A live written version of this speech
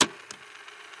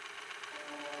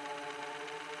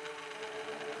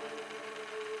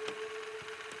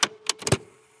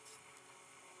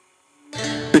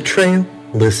Betrayal,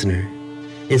 listener,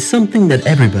 is something that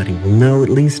everybody will know at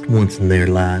least once in their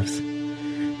lives.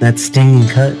 That stinging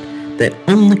cut that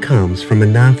only comes from a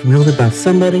knife wielded by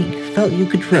somebody you felt you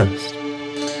could trust.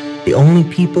 The only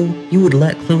people you would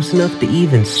let close enough to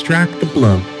even strike the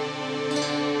blow.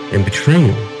 And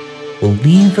betrayal will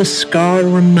leave a scar to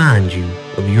remind you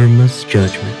of your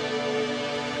misjudgment.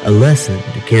 A lesson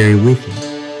to carry with you,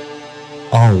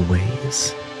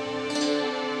 always.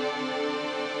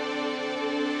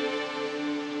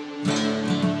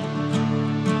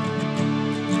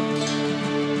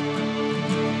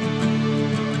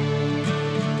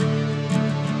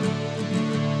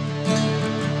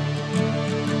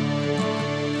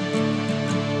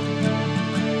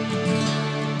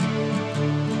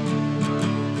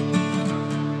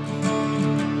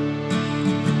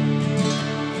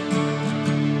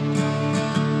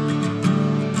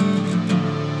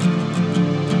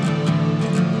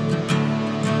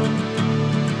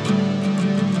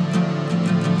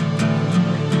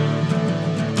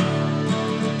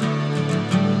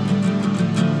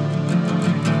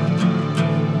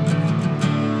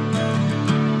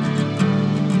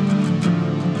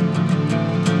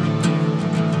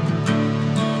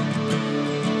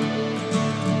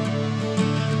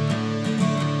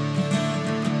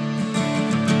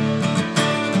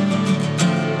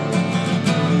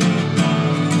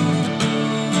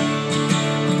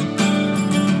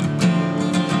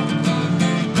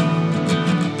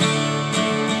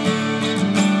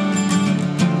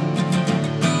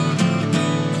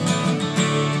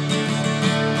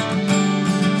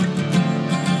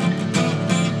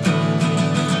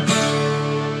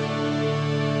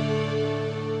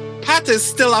 Pat is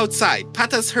still outside.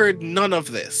 Pat has heard none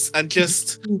of this and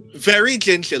just very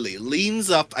gingerly leans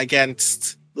up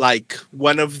against like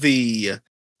one of the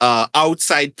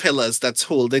outside pillars that's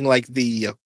holding like the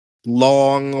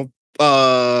long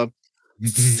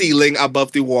ceiling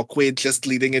above the walkway just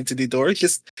leading into the door.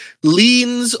 Just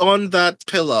leans on that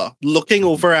pillar, looking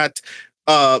over at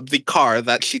the car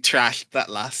that she trashed that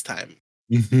last time.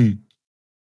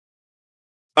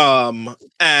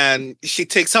 And she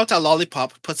takes out a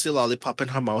lollipop, puts the lollipop in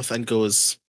her mouth, and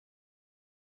goes,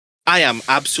 I am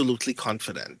absolutely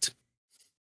confident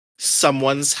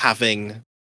someone's having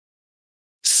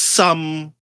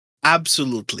some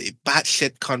absolutely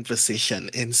batshit conversation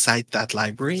inside that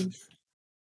library.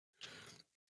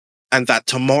 And that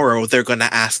tomorrow they're going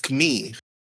to ask me,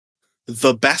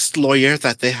 the best lawyer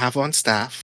that they have on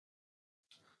staff,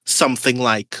 something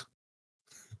like,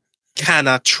 can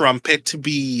a trumpet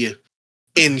be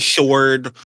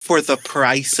insured for the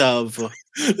price of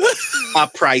a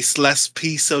priceless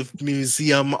piece of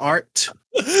museum art?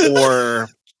 Or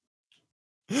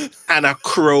can a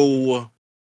crow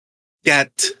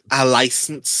get a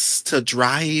license to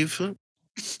drive?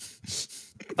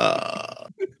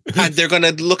 And they're going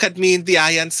to look at me in the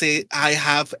eye and say, I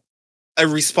have a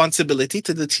responsibility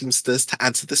to the Teamsters to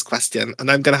answer this question.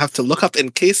 And I'm going to have to look up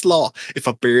in case law if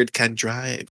a bird can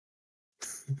drive.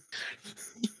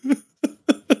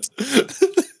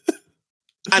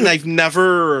 And I've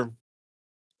never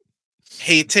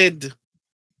hated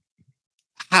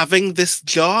having this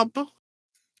job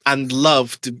and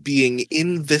loved being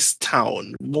in this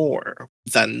town more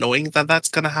than knowing that that's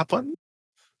going to happen.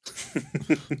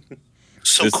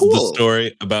 So this cool. Is the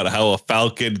story about how a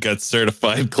Falcon got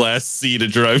certified Class C to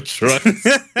drive trucks.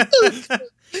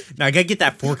 Now I gotta get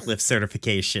that forklift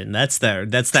certification. That's that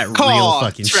Oh, real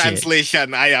fucking translation,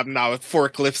 shit. I am now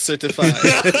forklift certified.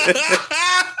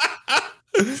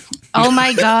 Oh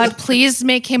my god, please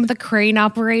make him the crane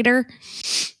operator.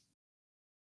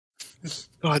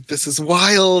 God, this is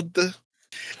wild.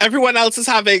 Everyone else is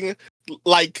having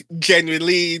like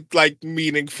genuinely like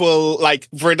meaningful, like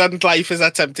Verdant Life is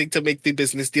attempting to make the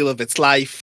business deal of its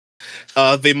life.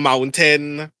 The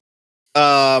Mountain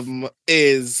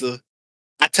is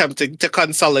attempting to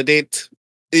consolidate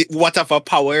whatever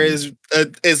power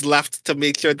is left to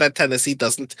make sure that Tennessee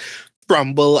doesn't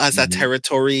crumble as a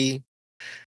territory.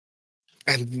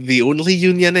 And the only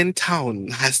union in town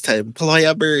has to employ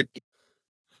a bird.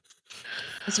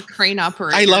 As a crane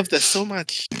operator. I love this so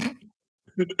much.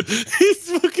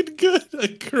 He's fucking good. A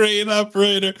crane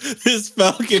operator. This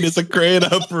Falcon is a crane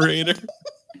operator.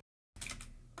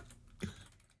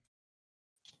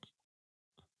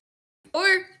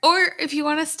 Or if you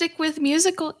want to stick with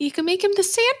musical, you can make him the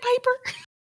Sandpiper.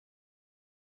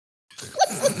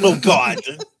 Oh God.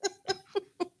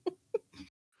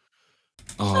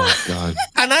 Oh God.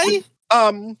 Can I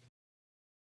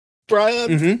Brian?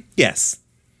 Mm-hmm. Yes.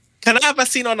 Can I have a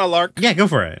scene on a lark? Yeah, go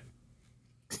for it.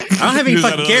 I don't have any Is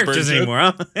that fucking another characters bird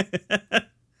anymore.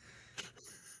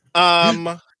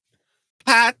 Huh?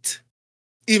 Pat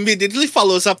immediately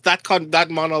follows up that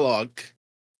monologue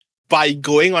by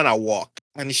going on a walk,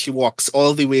 and she walks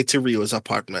all the way to Rio's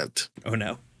apartment. Oh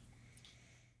no.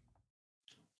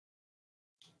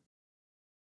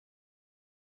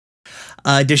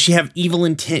 Does she have evil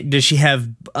intent? Does she have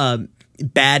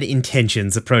bad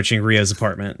intentions approaching Rio's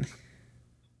apartment?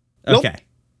 Nope. Okay.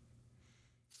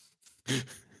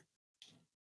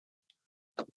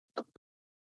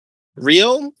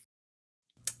 Rio?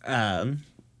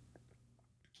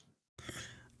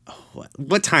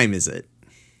 What time is it?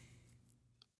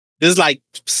 This is like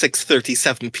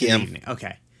 6:37 p.m. Evening.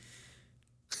 Okay.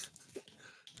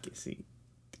 Let's see.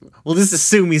 We'll just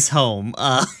assume he's home.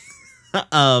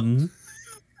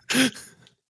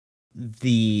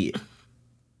 He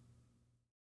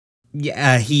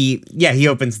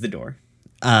opens the door.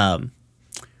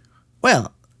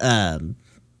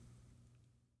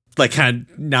 Like kind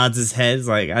of nods his head,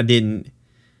 like I didn't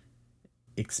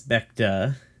expect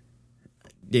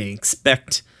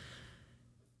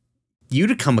you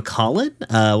to come a calling.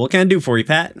 What can I do for you,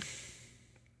 Pat?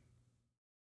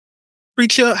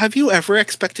 Preacher, have you ever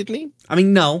expected me? I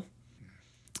mean, no.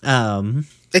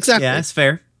 Exactly. Yeah, that's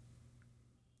fair.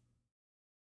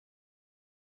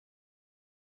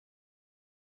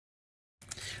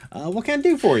 What can I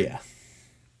do for you?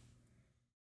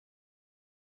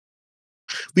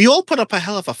 We all put up a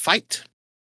hell of a fight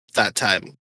that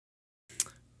time.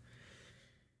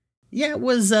 Yeah, it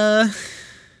was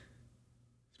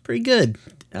pretty good.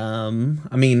 I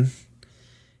mean,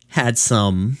 had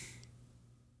some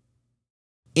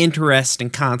interesting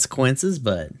consequences,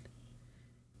 but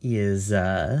it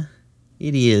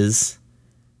is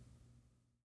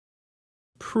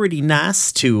pretty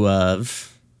nice to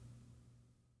have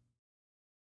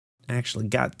actually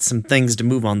got some things to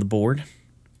move on the board.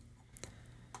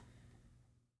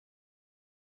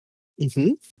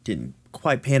 Mm-hmm. Didn't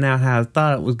quite pan out how I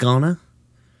thought it was gonna.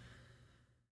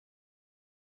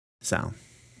 So,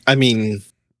 I mean,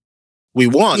 we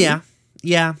won.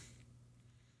 Yeah.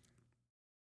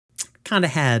 Kind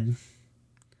of had.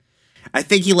 I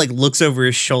think he like looks over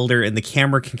his shoulder, and the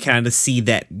camera can kind of see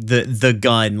that the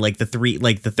gun, like the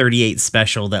 38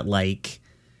 special that like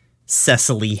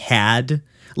Cecily had,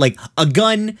 like a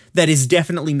gun that is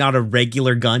definitely not a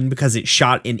regular gun because it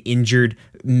shot and injured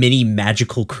many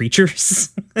magical creatures,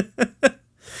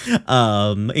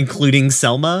 including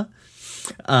Selma.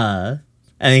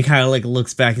 And he kind of like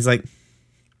looks back. He's like,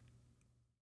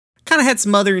 kind of had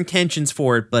some other intentions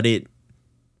for it, but I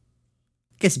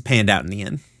guess it panned out in the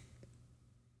end.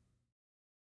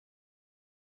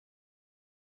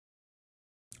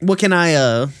 What do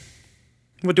I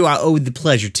owe the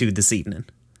pleasure to this evening?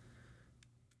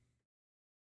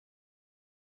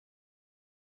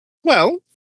 Well,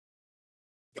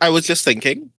 I was just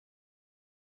thinking.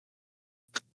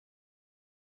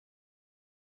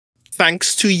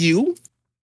 Thanks to you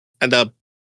and a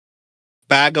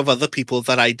bag of other people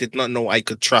that I did not know I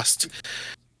could trust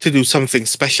to do something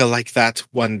special like that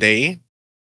one day,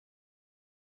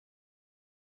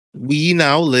 we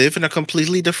now live in a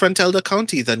completely different Elder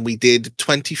County than we did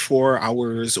 24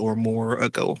 hours or more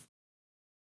ago.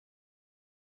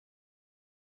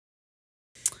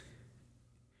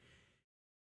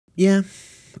 Yeah.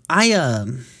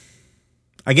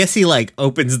 I guess he like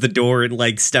opens the door and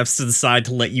like steps to the side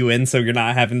to let you in so you're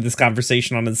not having this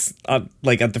conversation on his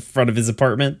like at the front of his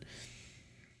apartment.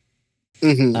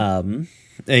 Mm-hmm. And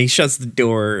he shuts the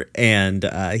door and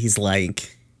he's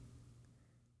like,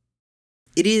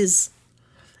 It is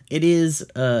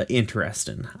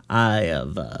interesting. I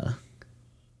have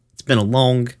it's been a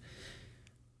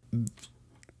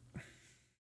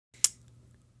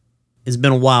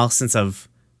while since I've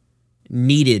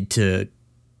needed to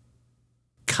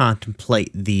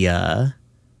contemplate the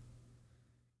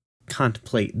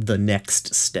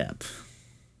next step,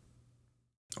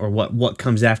 or what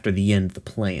comes after the end of the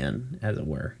plan, as it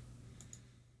were.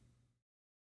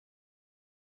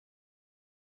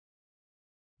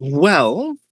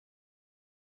 Well,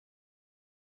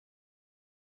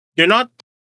 you're not.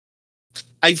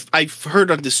 I've heard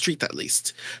on the street at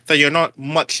least that you're not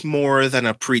much more than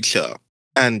a preacher,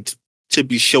 and to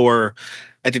be sure,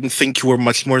 I didn't think you were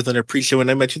much more than a preacher when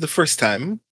I met you the first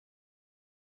time.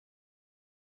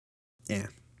 Yeah.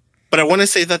 But I want to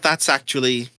say that that's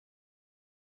actually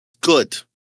good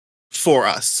for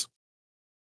us.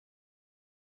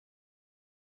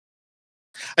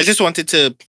 I just wanted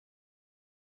to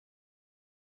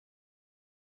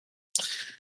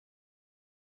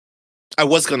I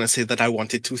was going to say that I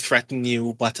wanted to threaten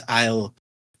you, but I'll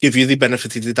give you the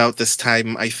benefit of the doubt this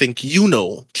time. I think you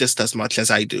know just as much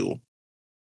as I do.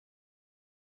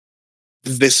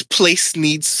 this place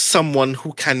needs someone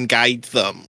who can guide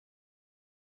them.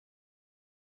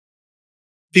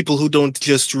 People who don't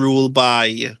just rule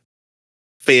by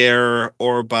fear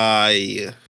or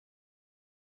by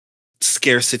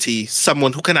scarcity.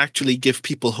 Someone who can actually give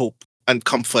people hope and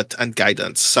comfort and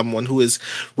guidance. Someone who is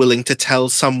willing to tell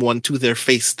someone to their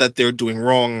face that they're doing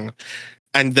wrong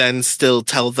and then still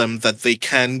tell them that they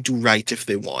can do right if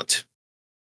they want.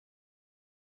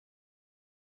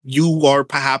 You are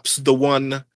perhaps the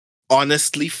one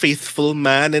honestly faithful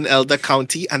man in Elder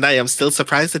County, and I am still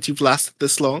surprised that you've lasted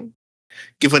this long,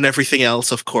 given everything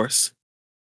else, of course.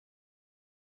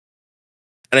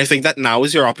 And I think that now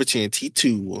is your opportunity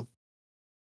to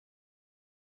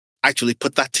actually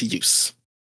put that to use.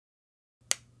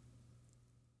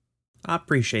 I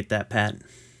appreciate that, Pat.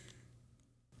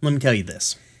 Let me tell you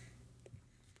this.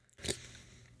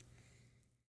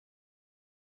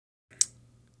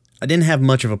 I didn't have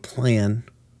much of a plan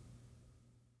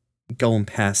going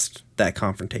past that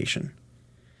confrontation.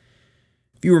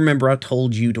 If you remember, I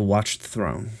told you to watch the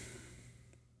throne.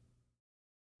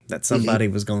 That somebody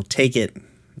was going to take it.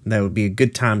 That would be a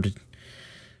good time to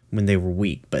when they were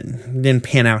weak, but it didn't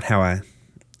pan out how I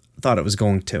thought it was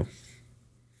going to.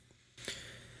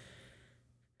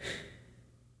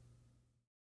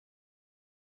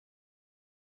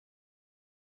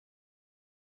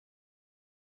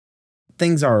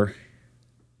 Things are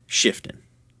shifting.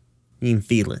 You can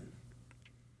feel it.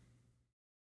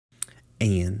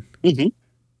 And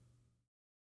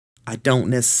I don't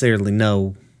necessarily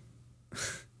know,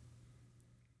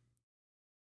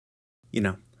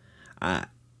 I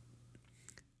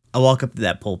walk up to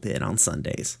that pulpit on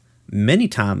Sundays, many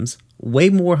times, way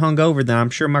more hungover than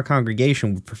I'm sure my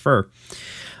congregation would prefer.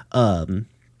 But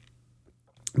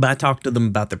I talk to them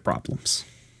about their problems.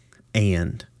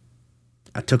 And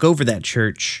I took over that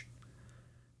church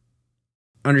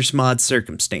under some odd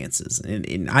circumstances.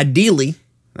 And ideally,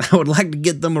 I would like to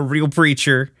get them a real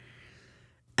preacher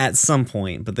at some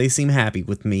point, but they seem happy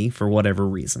with me for whatever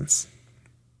reasons.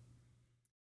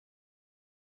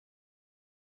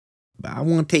 But I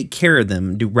want to take care of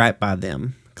them, do right by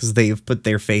them, because they have put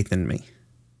their faith in me.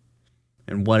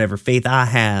 And whatever faith I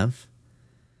have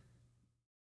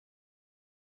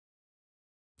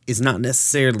is not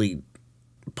necessarily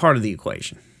part of the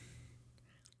equation.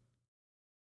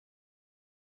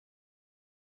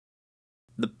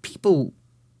 The people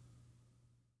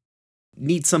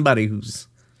need somebody who's,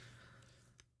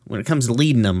 when it comes to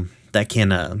leading them, that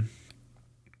can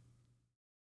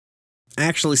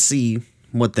actually see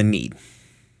what they need.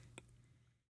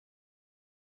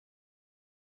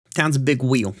 Town's a big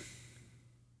wheel.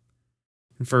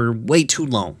 And for way too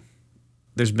long,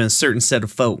 there's been a certain set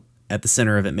of folk at the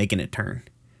center of it making it turn.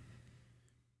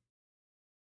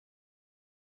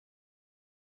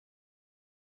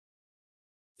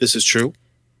 This is true.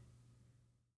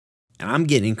 And I'm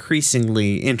getting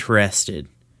increasingly interested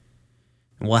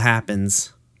in what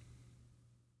happens,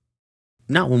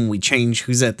 not when we change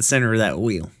who's at the center of that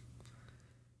wheel,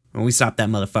 when we stop that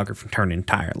motherfucker from turning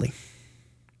entirely.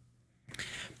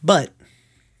 But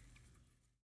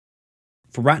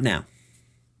for right now,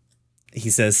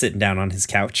 he says, sitting down on his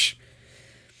couch,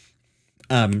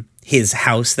 his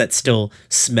house that still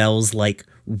smells like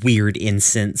weird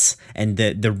incense and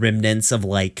the remnants of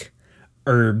like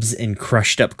herbs and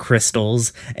crushed up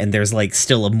crystals, and there's like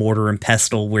still a mortar and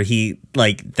pestle where he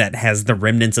like that has the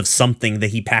remnants of something that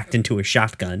he packed into a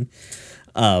shotgun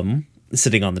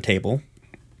sitting on the table.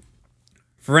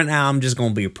 For right now, I'm just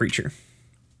gonna be a preacher.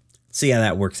 See how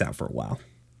that works out for a while.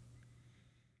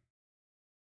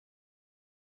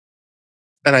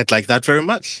 And I'd like that very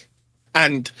much.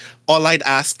 And all I'd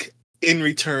ask in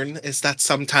return is that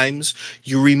sometimes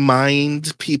you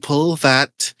remind people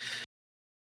that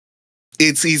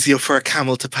it's easier for a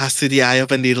camel to pass through the eye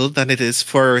of a needle than it is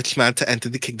for a rich man to enter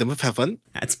the kingdom of heaven.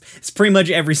 It's pretty much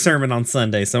every sermon on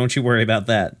Sunday, so don't you worry about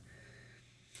that.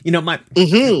 You know, my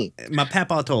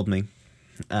papa told me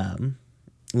a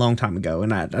long time ago,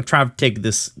 and I try to take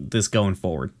this going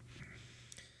forward.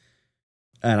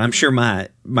 And I'm sure my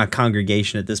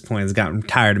congregation at this point has gotten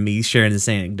tired of me sharing this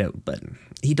anecdote, but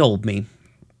he told me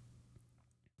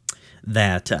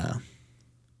that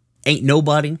ain't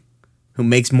nobody who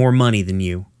makes more money than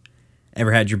you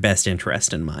ever had your best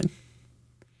interest in mind.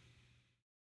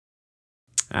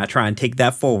 I try and take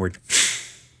that forward.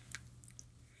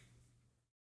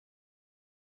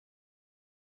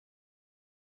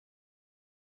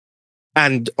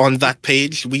 And on that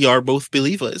page, we are both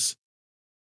believers.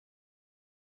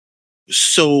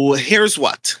 So here's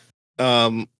what.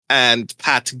 And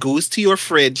Pat goes to your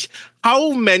fridge.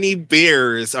 How many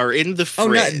beers are in the Oh,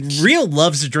 no, fridge? Rio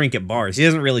loves to drink at bars. He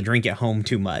doesn't really drink at home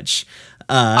too much.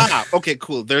 Okay,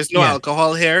 cool. There's no Yeah.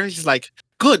 alcohol here. He's like,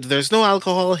 good, there's no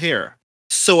alcohol here.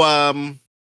 So,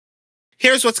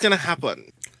 here's what's gonna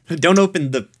happen. Don't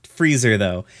open the freezer,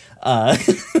 though. I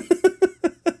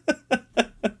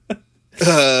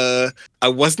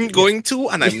wasn't going to,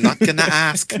 and I'm not gonna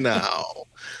ask now.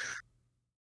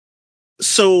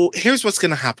 So, here's what's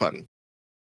gonna happen.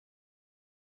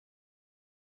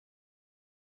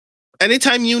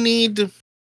 Anytime you need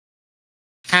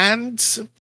hands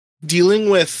dealing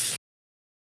with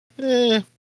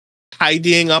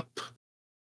tidying up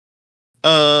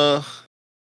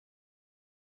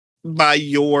by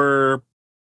your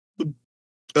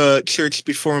church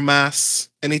before mass,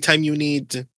 anytime you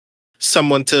need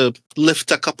someone to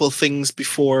lift a couple things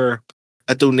before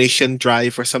a donation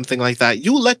drive or something like that,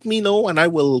 you let me know and I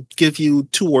will give you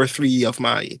 2 or 3 of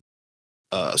my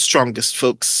strongest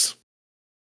folks.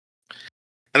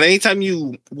 And anytime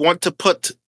you want to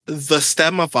put the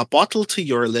stem of a bottle to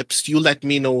your lips, you let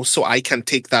me know so I can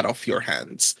take that off your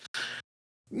hands.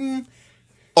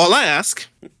 All I ask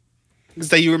is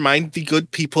that you remind the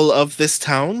good people of this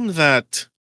town that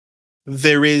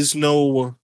there is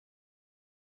no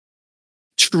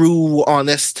true,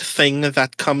 honest thing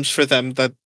that comes for them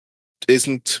that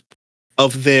isn't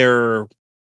of their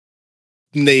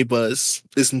neighbors,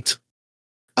 isn't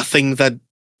a thing that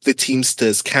the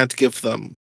Teamsters can't give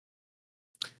them.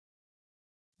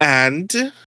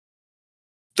 And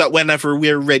that whenever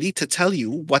we're ready to tell you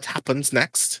what happens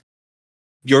next,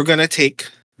 you're going to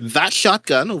take that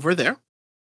shotgun over there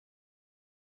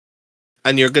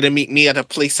and you're going to meet me at a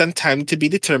place and time to be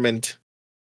determined.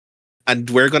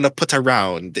 And we're going to put a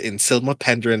round in Silma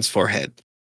Pendrin's forehead.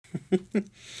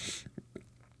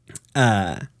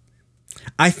 I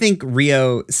think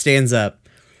Rio stands up.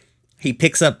 He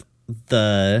picks up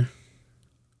the...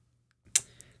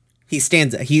 He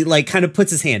like kind of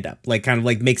puts his hand up, like kind of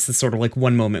like makes the sort of like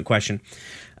one moment question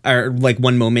or like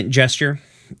one moment gesture.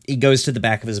 He goes to the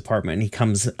back of his apartment and he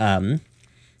comes back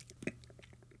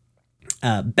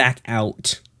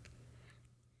out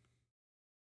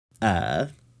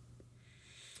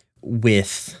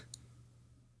with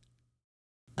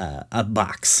a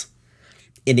box,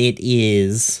 and it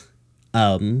is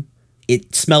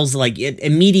it smells like it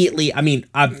immediately. I mean,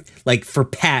 like for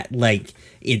Pat, like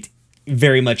it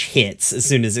very much hits as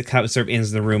soon as it sort of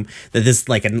enters the room that this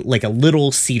like a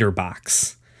little cedar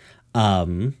box,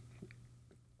 and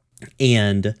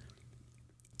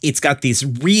it's got these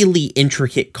really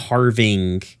intricate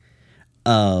carving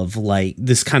of like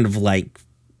this kind of like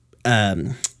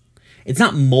it's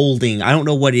not molding. I don't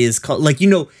know what it is called. Like, you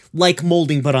know, like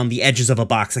molding, but on the edges of a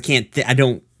box. I can't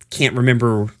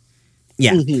remember.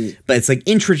 Yeah, but it's like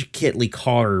intricately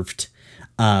carved.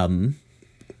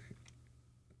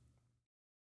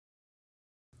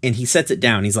 And he sets it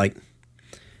down. He's like,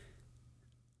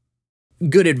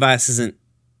 good advice isn't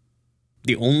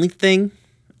the only thing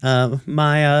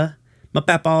my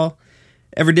papa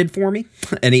ever did for me.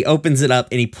 And he opens it up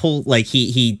and he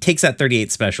takes that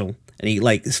 38 special and he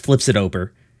like flips it open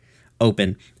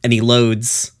and he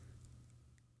loads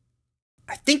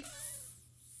I think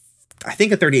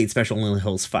a 38 special only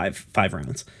holds five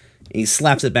rounds. And he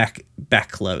slaps it back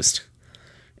closed.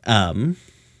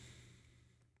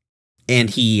 And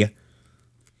he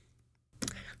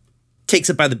takes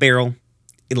it by the barrel.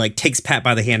 It like takes Pat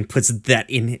by the hand, puts that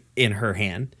in her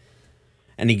hand,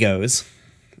 and he goes,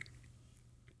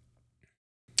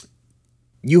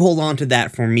 "You hold on to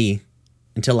that for me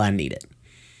until I need it."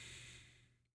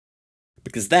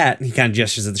 Because that, he kind of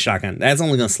gestures at the shotgun, that's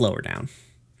only going to slow her down.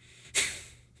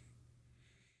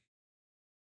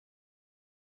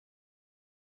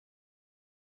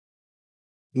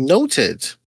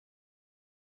 Noted.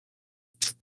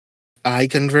 I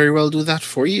can very well do that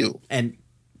for you. And,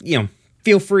 you know,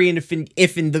 feel free, and if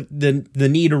the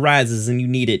need arises and you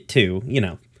need it too, you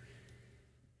know,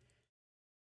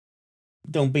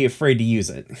 don't be afraid to use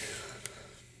it.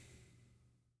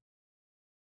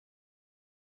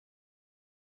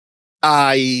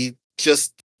 I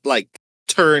just, like,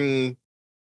 turn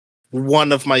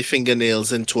one of my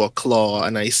fingernails into a claw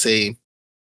and I say,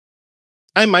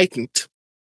 I mightn't,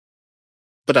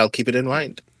 but I'll keep it in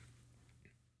mind.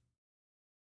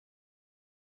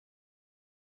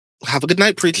 Have a good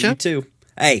night, preacher. You too.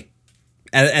 Hey,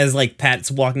 as like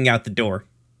Pat's walking out the door.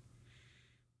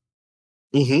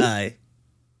 Mm-hmm.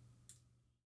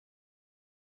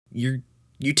 You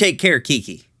take care of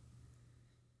Kiki.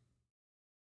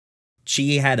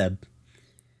 She had a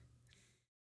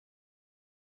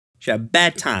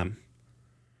bad time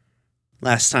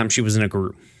last time she was in a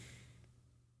group.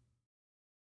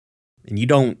 And you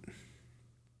don't...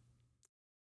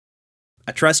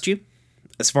 I trust you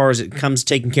as far as it comes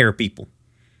to taking care of people.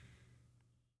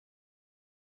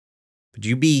 But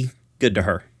you be good to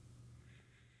her.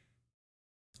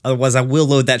 Otherwise, I will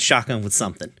load that shotgun with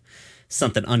something.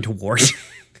 Something untoward.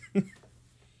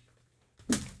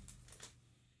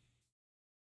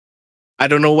 I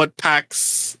don't know what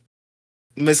packs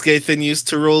Miss Gathan used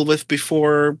to roll with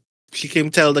before she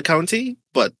came to Elder County,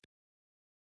 but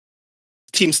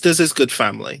Teamsters is good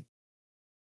family.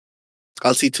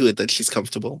 I'll see to it that she's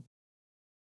comfortable.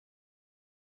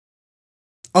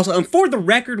 Also, and for the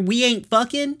record, we ain't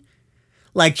fucking.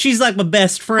 Like, she's like my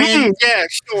best friend. Yeah,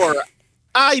 sure.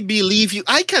 I believe you.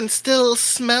 I can still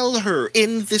smell her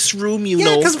in this room, you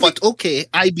know. But okay,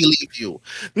 I believe you.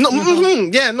 No,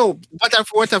 yeah, no.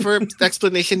 Whatever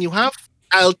explanation you have,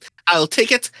 I'll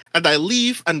take it and I'll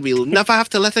leave, and we'll never have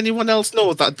to let anyone else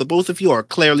know that the both of you are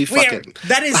clearly fucking.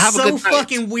 That is so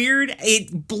fucking weird.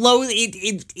 It blows.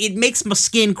 It makes my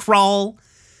skin crawl.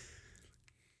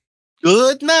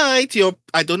 Good night.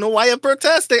 I don't know why I'm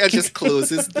protesting. I just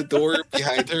closes the door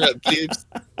behind her and leaves.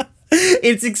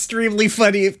 It's extremely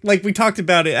funny. Like, we talked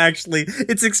about it, actually.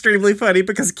 It's extremely funny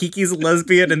because Kiki's a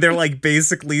lesbian and they're, like,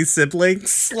 basically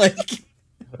siblings. Like,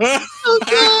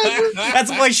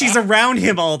 that's why she's around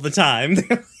him all the time.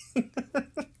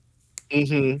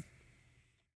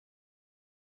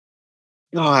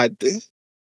 God.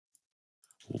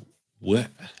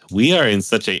 We are in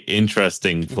such an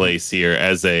interesting place here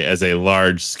as a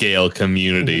large scale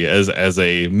community, as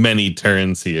a many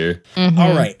turns here.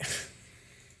 All right.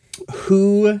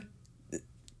 Who,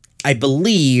 I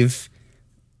believe...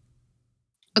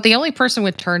 But the only person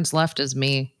with turns left is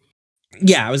me.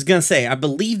 Yeah, I was going to say, I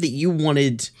believe that you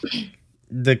wanted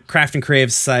the Craft and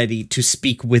Creative Society to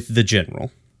speak with the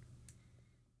general.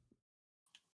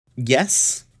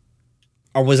 Yes?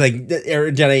 Or was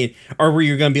or were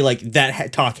you going to be like,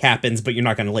 that talk happens, but you're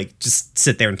not going to like just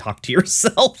sit there and talk to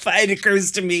yourself? It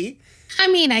occurs to me. I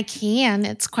mean, I can.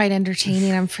 It's quite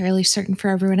entertaining. I'm fairly certain for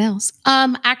everyone else.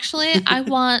 Actually, I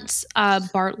want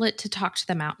Bartlett to talk to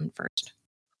the mountain first.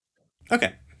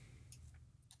 Okay.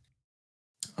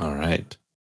 All right.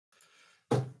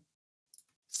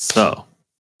 So.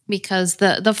 Because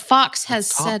the fox has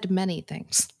said many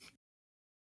things.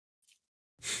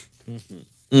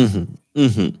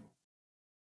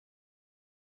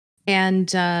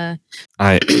 And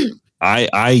I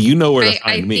you know where to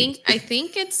find me. I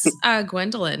think it's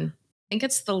Gwendolyn. I think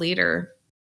it's the leader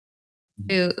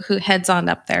who heads on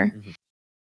up there.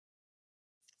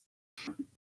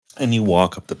 And you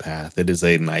walk up the path. It is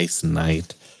a nice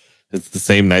night. It's the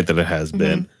same night that it has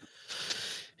been.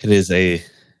 It is a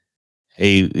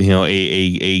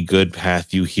good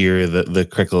path. You hear the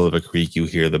crickle of a creek. You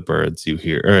hear the birds. You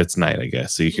hear, or it's night, I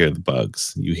guess. So you hear the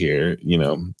bugs. You hear,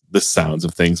 the sounds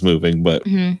of things moving. But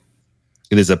it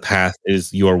is a path.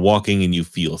 You are walking and you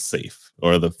feel safe.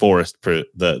 Or the forest,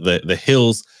 the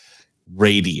hills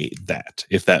radiate that.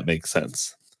 If that makes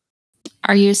sense.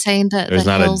 Are you saying that There's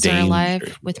the not a hills are danger.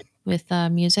 alive with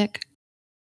music?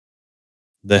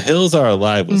 The hills are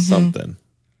alive with something.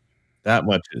 That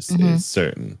much is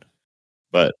certain.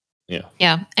 But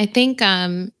yeah, I think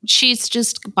she's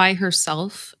just by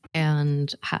herself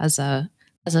and has a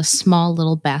small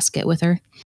little basket with her.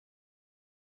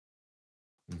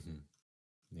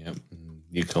 Yep.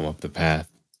 You come up the path.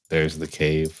 There's the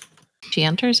cave. She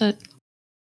enters it.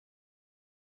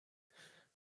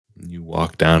 You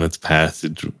walk down its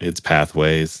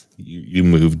pathways. You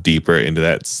move deeper into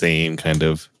that same kind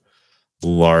of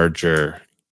larger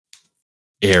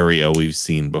area we've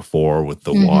seen before with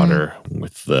the water,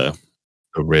 with the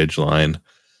ridge line.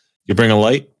 You bring a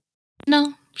light?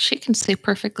 No, she can see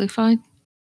perfectly fine.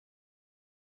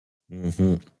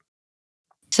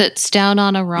 Sits down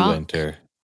on a rock. You enter.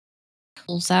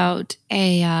 Pulls out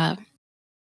a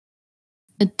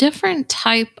different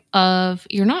type of,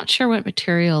 you're not sure what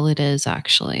material it is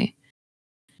actually.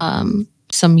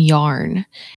 Some yarn.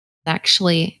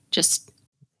 Actually just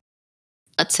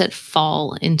lets it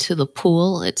fall into the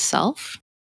pool itself.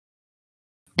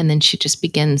 And then she just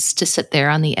begins to sit there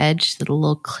on the edge, the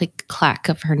little click clack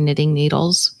of her knitting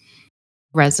needles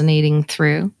resonating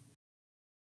through.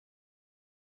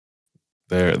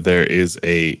 There is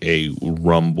a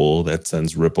rumble that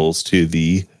sends ripples to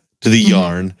the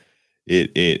yarn.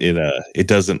 It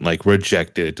doesn't like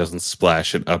reject it. It doesn't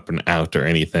splash it up and out or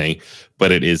anything,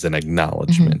 but it is an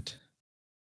acknowledgement.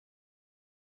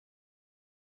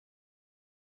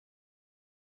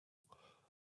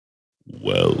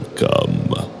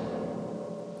 Welcome.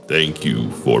 Thank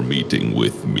you for meeting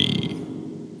with me.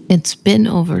 It's been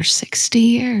over 60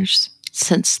 years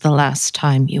since the last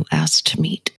time you asked to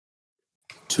meet.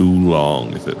 Too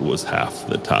long if it was half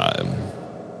the time.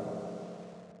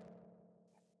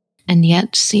 And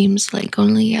yet seems like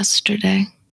only yesterday.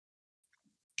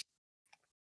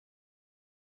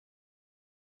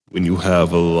 When you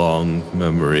have a long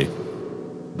memory,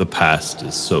 the past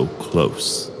is so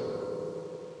close.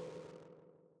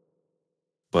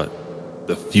 But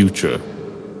the future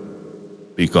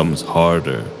becomes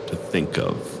harder to think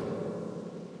of.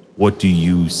 What do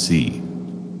you see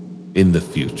in the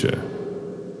future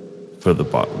for the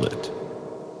Bartlett?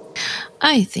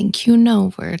 I think you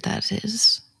know where that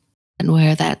is and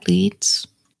where that leads.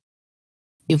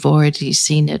 You've already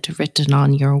seen it written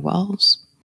on your walls.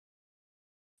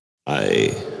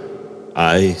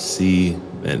 I see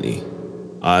many.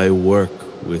 I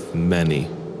work with many.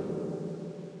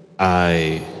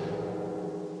 I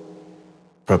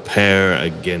prepare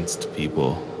against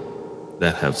people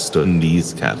that have stood in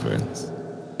these caverns.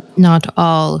 Not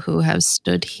all who have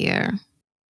stood here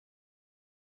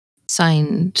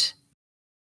signed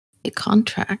a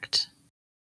contract.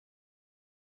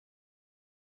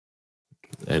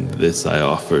 And this I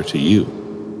offer to you.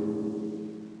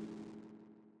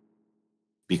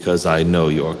 Because I know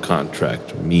your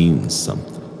contract means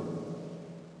something.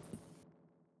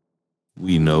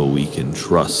 We know we can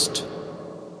trust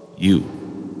you.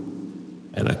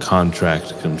 And a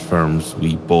contract confirms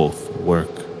we both work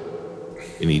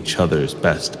in each other's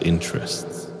best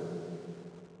interests.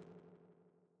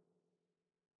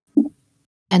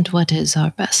 And what is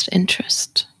our best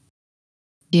interest?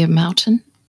 Deer Mountain?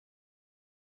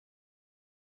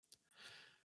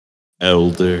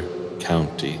 Elder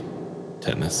County,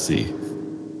 Tennessee,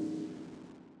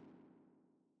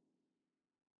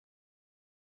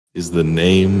 is the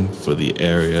name for the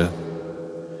area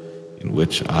in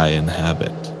which I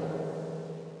inhabit.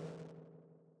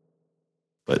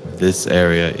 But this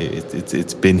area,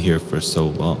 it's been here for so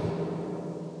long.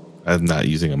 I'm not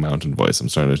using a mountain voice. I'm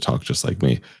starting to talk just like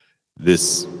me.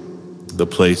 The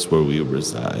place where we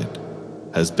reside,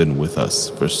 has been with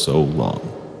us for so long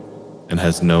and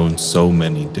has known so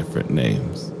many different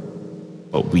names.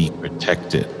 But we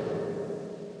protect it.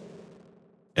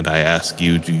 And I ask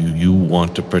you, do you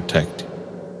want to protect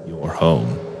your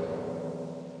home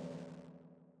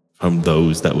from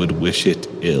those that would wish it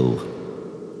ill?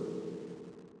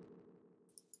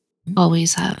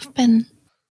 Always have been.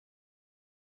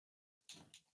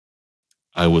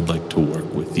 I would like to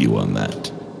work with you on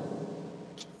that.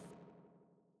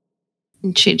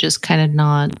 And she just kind of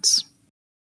nods.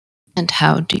 And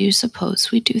how do you suppose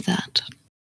we do that?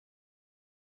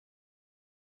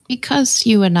 Because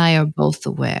you and I are both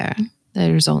aware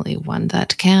there's only one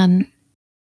that can.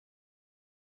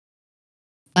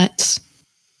 But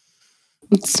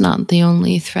it's not the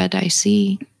only thread I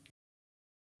see.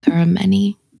 There are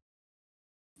many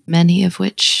of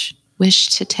which wish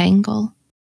to tangle,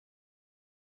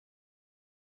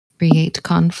 create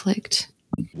conflict.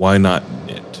 Why not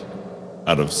knit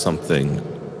out of something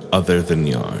other than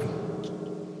yarn?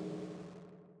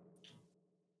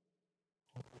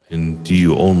 And do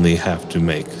you only have to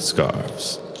make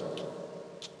scarves?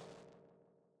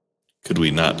 Could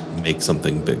we not make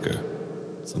something bigger,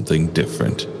 something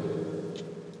different?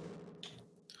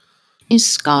 A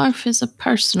scarf is a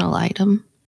personal item.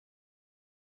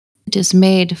 It is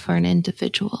made for an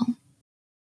individual.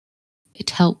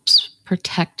 It helps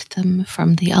protect them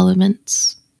from the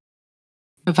elements,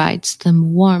 provides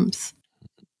them warmth,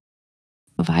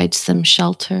 provides them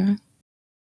shelter.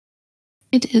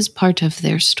 It is part of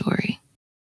their story.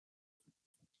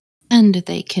 And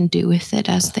they can do with it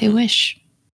as they wish,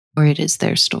 or it is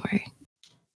their story.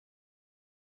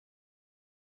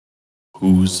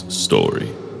 Whose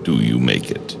story do you make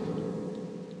it?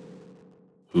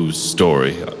 Whose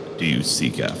story do you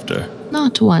seek after?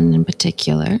 Not one in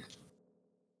particular.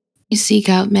 We seek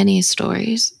out many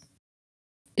stories.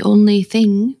 The only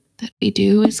thing that we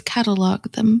do is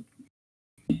catalog them.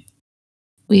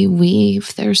 We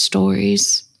weave their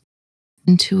stories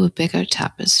into a bigger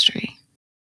tapestry.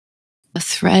 A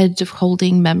thread of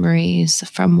holding memories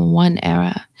from one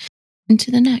era into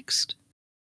the next.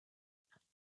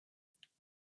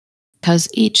 Because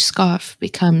each scarf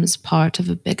becomes part of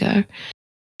a bigger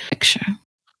picture.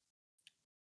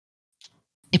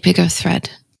 A bigger thread.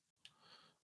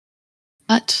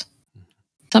 But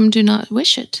some do not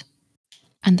wish it,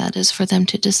 and that is for them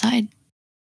to decide.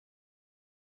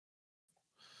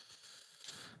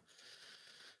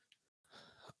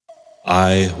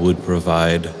 I would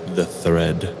provide the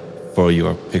thread for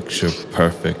your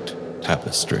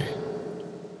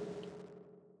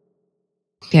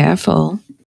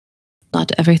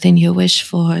Not everything you wish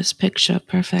for is picture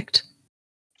perfect.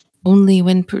 Only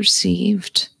when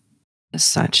perceived as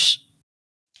such,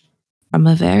 from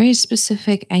a very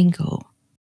specific angle,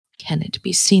 can it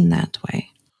be seen that way.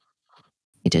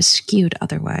 It is skewed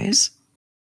otherwise.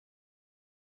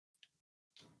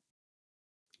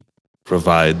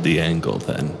 Provide the angle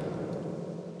then.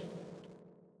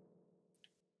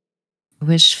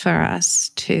 Wish for us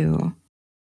to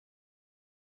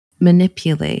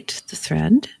manipulate the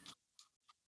thread.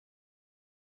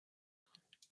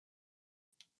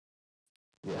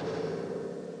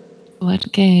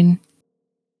 What gain?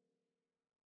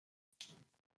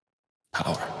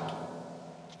 Power.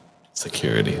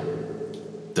 Security.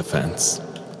 Defense.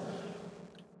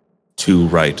 To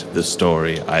write the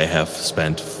story, I have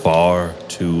spent far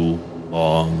too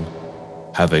long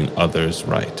having others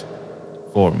write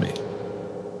for me.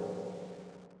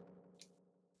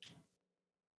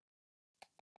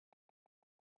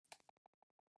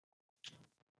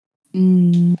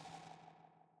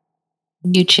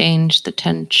 You change the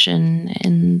tension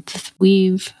in the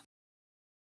weave.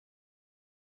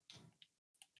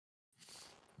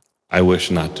 I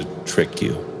wish not to trick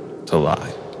you to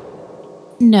lie.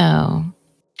 No.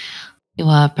 You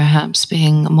are perhaps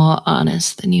being more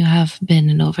honest than you have been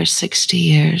in over 60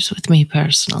 years with me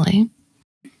personally.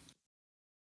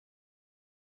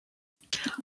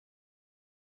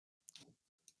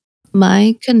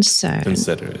 My concern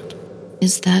Consider it.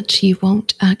 is that you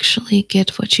won't actually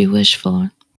get what you wish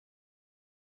for.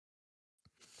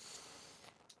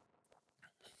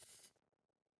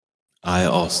 I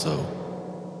also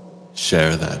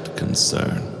share that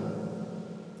concern.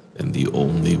 And the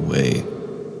only way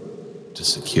to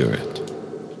secure it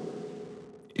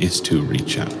is to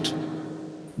reach out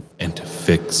and to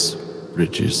fix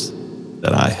bridges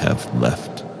that I have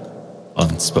left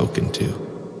unspoken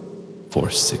to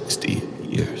for 60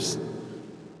 years.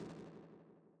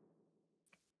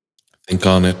 Think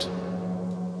on it.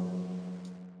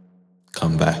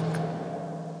 Come back.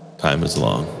 Time is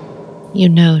long. You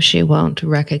know she won't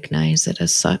recognize it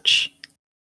as such.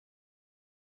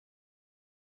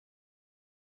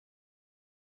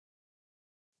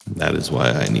 That is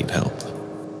why I need help.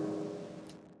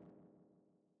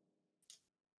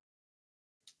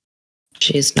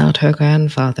 She's not her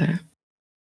grandfather.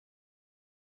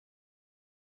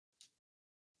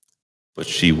 But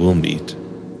she will meet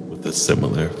with a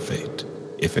similar fate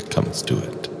if it comes to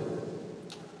it.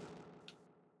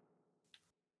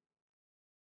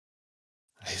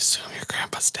 I assume your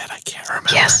grandpa's dead. I can't remember.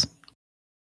 Yes.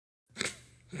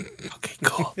 Okay,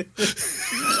 cool.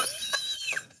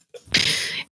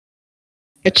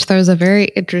 Which throws a very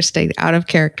interesting, out of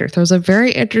character, throws a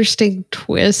very interesting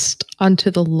twist onto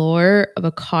the lore of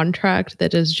a contract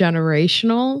that is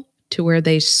generational to where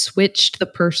they switched the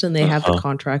person they have the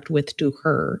contract with to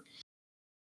her.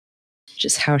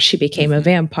 Just how she became a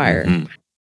vampire. Mhm.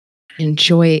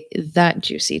 Enjoy that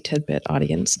juicy tidbit,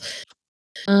 audience.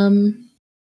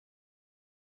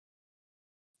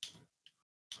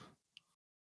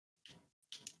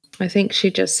 I think she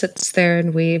just sits there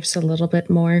and weaves a little bit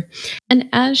more. And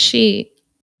as she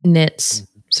knits,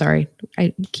 sorry,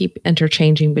 I keep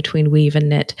interchanging between weave and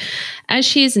knit. As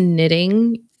she's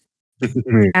knitting,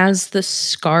 as the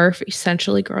scarf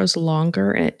essentially grows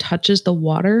longer and it touches the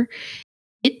water,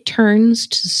 it turns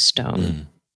to stone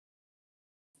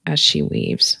as she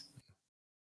weaves.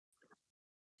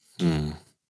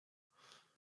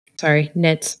 Sorry,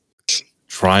 knits.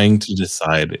 Trying to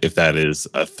decide if that is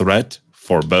a threat,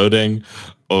 foreboding,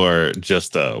 or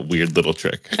just a weird little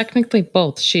trick. Technically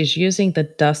both. She's using the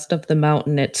dust of the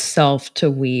mountain itself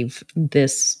to weave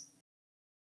this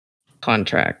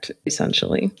contract,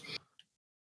 essentially.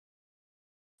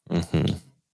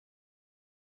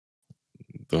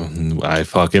 I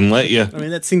fucking let you. I mean,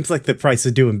 that seems like the price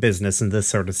of doing business in this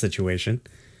sort of situation.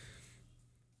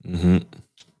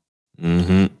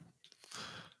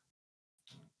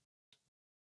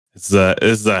 It's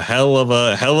a hell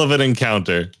of an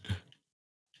encounter.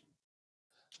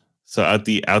 So at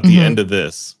the end of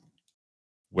this,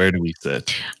 where do we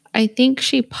sit? I think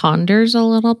she ponders a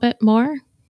little bit more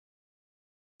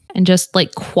and just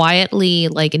like quietly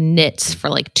like knits for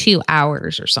like 2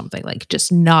 hours or something, like just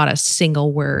not a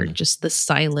single word, just the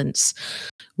silence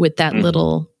with that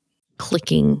little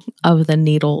clicking of the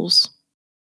needles.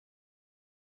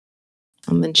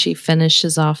 And then she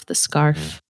finishes off the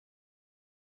scarf,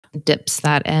 dips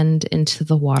that end into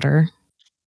the water.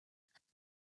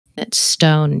 It's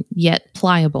stone, yet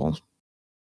pliable.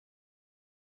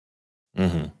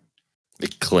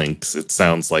 It clinks. It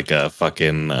sounds like a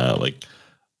fucking like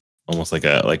almost like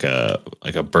a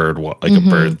bird a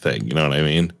bird thing. You know what I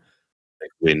mean?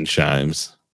 like wind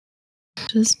chimes.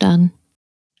 It is done.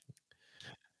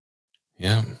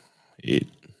 Yeah. A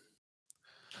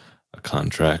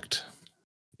contract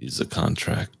is a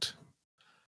contract.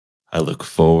 I look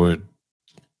forward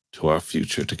to our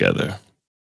future together.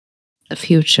 The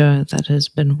future that has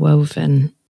been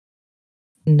woven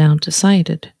and now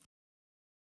decided.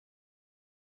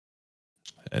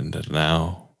 And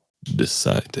now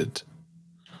decided.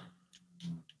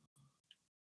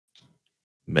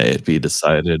 May it be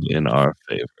decided in our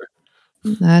favor.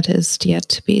 That is yet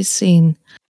to be seen.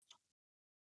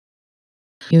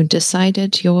 You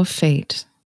decided your fate,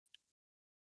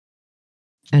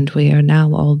 and we are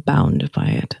now all bound by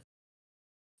it.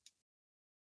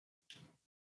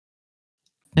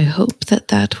 I hope that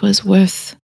that was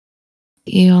worth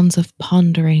the eons of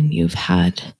pondering you've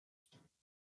had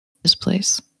this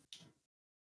place.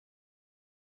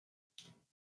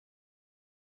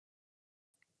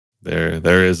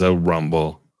 There is a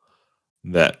rumble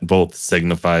that both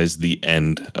signifies the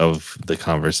end of the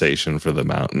conversation for the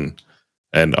mountain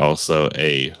and also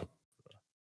a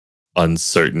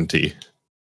uncertainty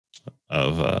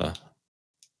of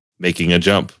making a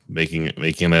jump, making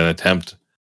an attempt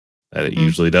that it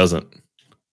usually doesn't.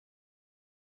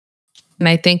 And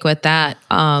I think with that,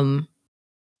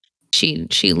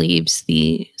 she leaves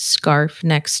the scarf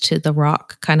next to the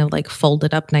rock, kind of like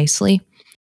folded up nicely.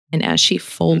 And as she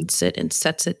folds it and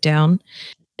sets it down,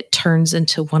 it turns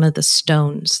into one of the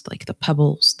stones, like the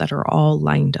pebbles that are all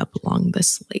lined up along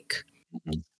this lake.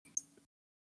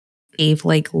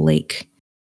 Cave-like lake.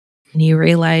 And you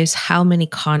realize how many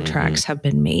contracts have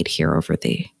been made here over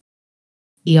the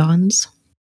eons.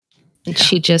 And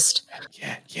she just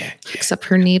picks up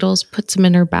her needles, puts them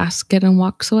in her basket, and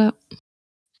walks out.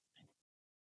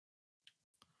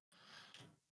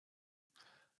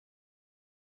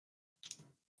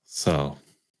 So,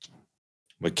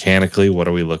 mechanically, what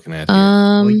are we looking at here?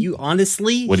 Well, you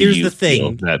honestly, here's the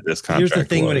thing. Here's the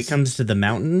thing when it comes to the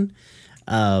mountain.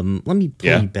 Let me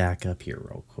pull you back up here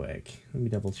real quick. Let me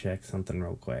double check something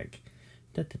real quick.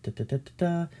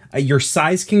 Your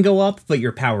size can go up, but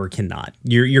your power cannot.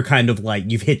 You're kind of like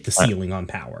you've hit the ceiling on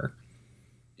power.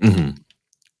 Mm-hmm.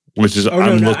 Which is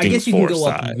I guess you can go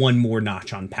up one more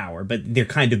notch on power, but they're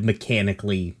kind of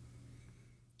mechanically.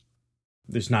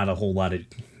 There's not a whole lot of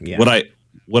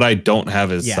What I don't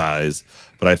have is size,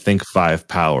 but I think 5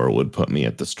 power would put me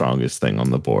at the strongest thing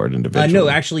on the board individually. No,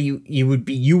 actually,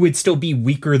 you would still be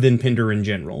weaker than Pinder in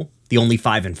general. The only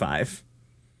 5 and 5.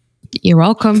 You're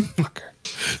welcome.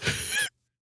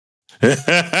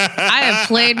 I have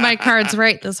played my cards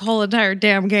right this whole entire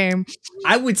damn game.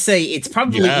 I would say it's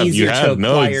probably easier to acquire.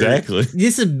 No, exactly.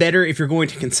 This is better if you're going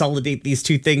to consolidate these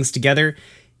two things together.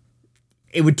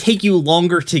 It would take you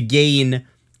longer to gain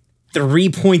 3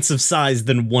 points of size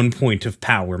than 1 point of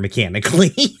power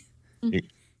mechanically.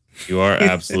 You are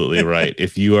absolutely right.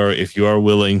 If you are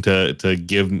willing to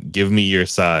give me your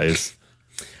size,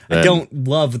 I don't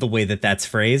love the way that's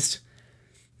phrased.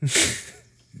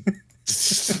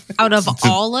 Out of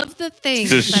all of the things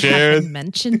that have been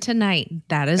mentioned tonight,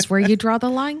 that is where you draw the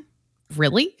line?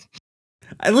 Really?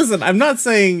 Listen, I'm not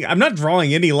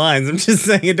drawing any lines. I'm just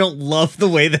saying I don't love the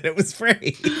way that it was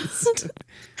phrased.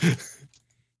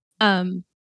 Well,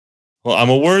 I'm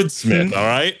a wordsmith, all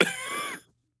right?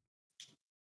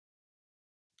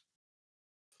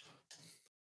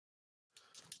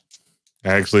 I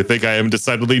actually think I am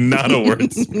decidedly not a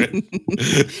wordsmith.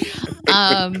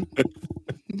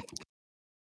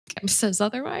 Kim says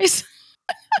otherwise.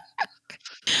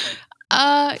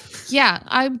 Yeah,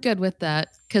 I'm good with that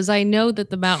because I know that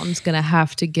the mountain's gonna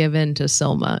have to give in to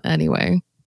Silma anyway.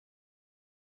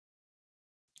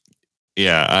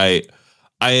 Yeah, I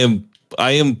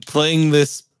am playing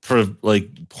this for like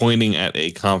pointing at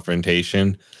a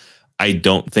confrontation. I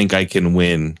don't think I can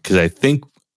win because I think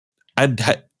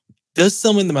does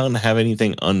someone in the mountain have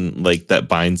anything like that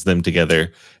binds them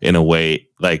together in a way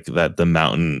like that the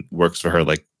mountain works for her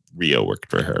like Rio worked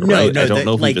for her, right? No, I don't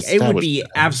know if it would be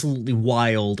absolutely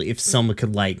wild if someone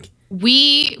could like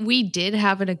we did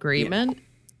have an agreement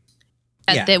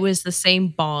that there was the same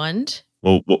bond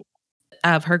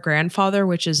of her grandfather,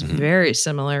 which is very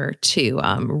similar to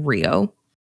Rio.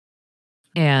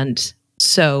 And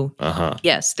so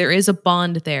yes, there is a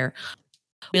bond there.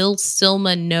 Will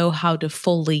Silma know how to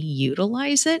fully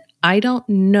utilize it? I don't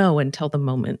know until the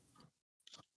moment.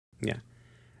 Yeah.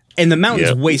 And the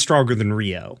mountain's way stronger than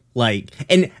Rio. Like,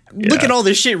 and look at all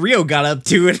this shit Rio got up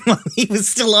to and he was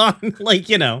still on, like,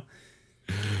 you know.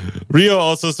 Rio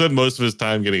also spent most of his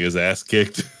time getting his ass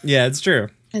kicked. Yeah, it's true.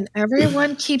 And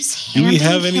everyone keeps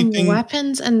handing him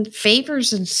weapons and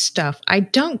favors and stuff. I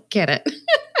don't get it.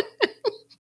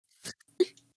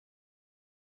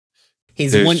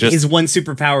 His one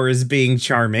superpower is being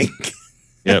charming.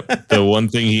 Yep. The one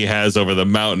thing he has over the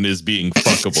mountain is being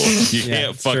fuckable. You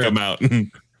can't fuck a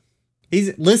mountain.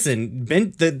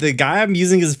 The guy I'm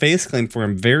using his face claim for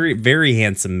him, very, very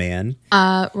handsome man.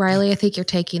 Riley, I think you're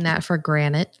taking that for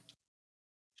granted.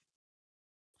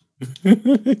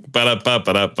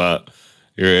 Ba-da-ba-ba-da-ba.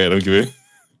 You're right. I'm giving.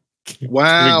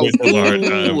 Wow. Giving myself a hard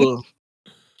time.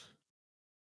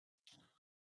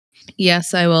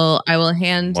 Yes, I will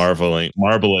hand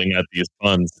marbling at these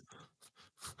puns.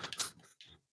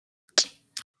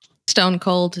 Stone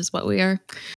cold is what we are.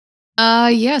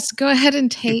 Yes, go ahead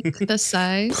and take the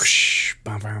size.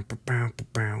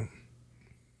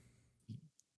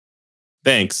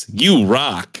 Thanks. You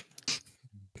rock.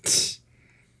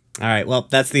 All right, well,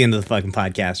 that's the end of the fucking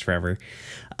podcast forever.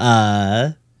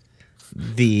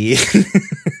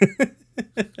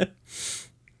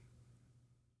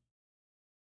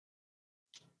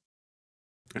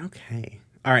 Okay.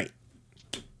 All right.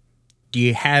 Do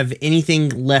you have anything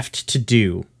left to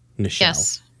do, Nichelle?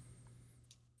 Yes.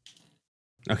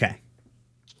 Okay.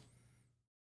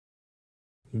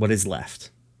 What is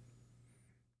left?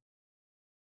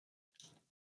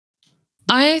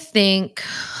 I think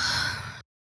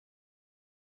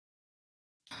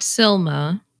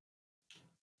Silma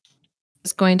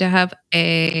is going to have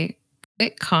a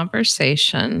quick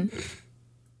conversation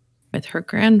with her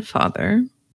grandfather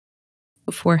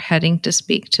before heading to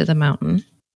speak to the mountain.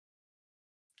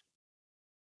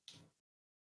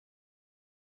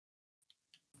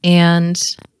 And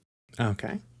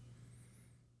okay.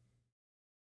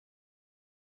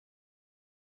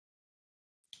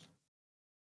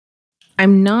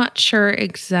 I'm not sure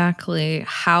exactly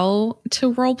how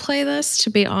to roleplay this, to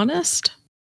be honest.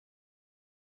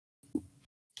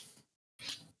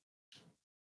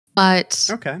 But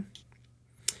okay.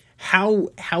 How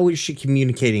is she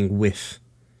communicating with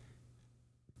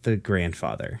the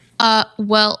grandfather?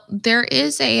 Well, there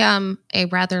is a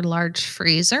rather large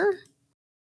freezer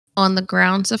on the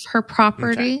grounds of her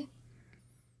property. Okay.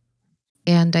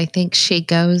 And I think she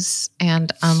goes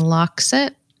and unlocks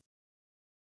it.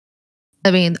 I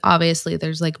mean, obviously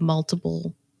there's like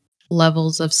multiple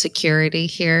levels of security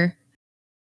here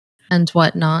and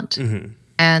whatnot,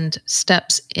 and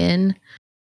steps in.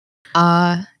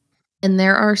 And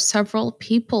there are several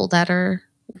people that are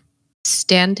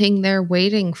standing there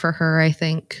waiting for her, I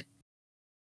think.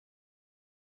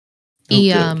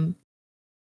 He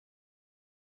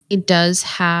does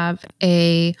have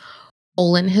a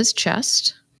hole in his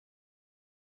chest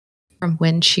from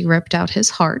when she ripped out his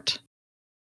heart.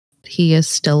 He is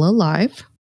still alive.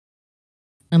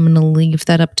 I'm going to leave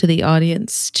that up to the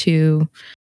audience to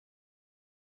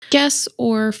guess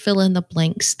or fill in the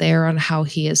blanks there on how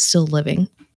he is still living.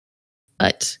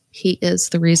 But he is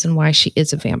the reason why she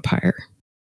is a vampire.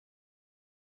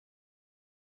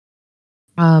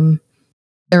 There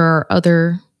are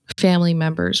other family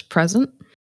members present,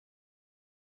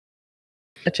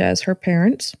 such as her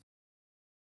parents,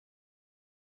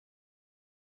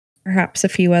 perhaps a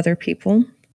few other people.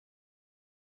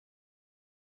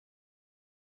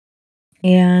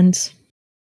 And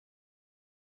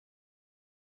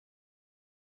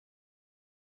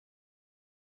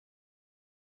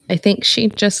I think she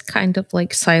just kind of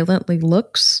like silently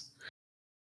looks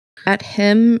at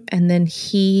him, and then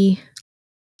he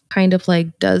kind of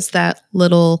like does that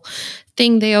little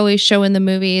thing they always show in the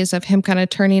movies of him kind of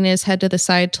turning his head to the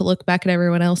side to look back at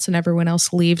everyone else, and everyone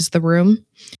else leaves the room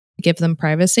to give them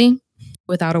privacy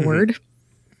without a word.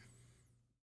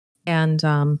 And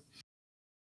I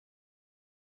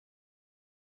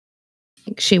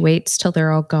think she waits till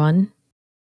they're all gone.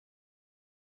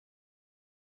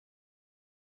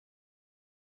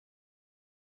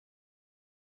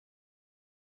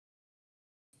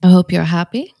 I hope you're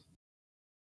happy,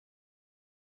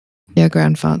 dear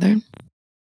grandfather.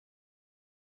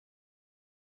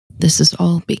 This is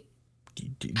all do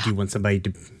you want somebody to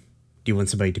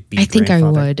be I think I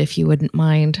would, if you wouldn't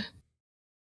mind.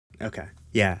 Okay.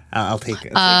 Yeah, I'll take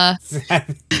it. I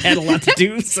had a lot to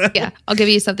do. So. Yeah, I'll give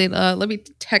you something. Let me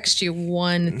text you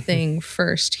one thing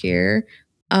first here.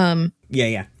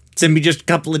 Yeah. Send me just a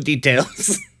couple of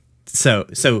details.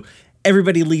 So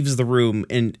everybody leaves the room,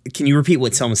 and can you repeat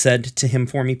what Selma said to him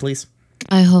for me, please?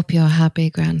 I hope you're happy,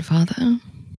 grandfather.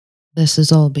 This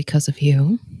is all because of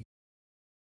you.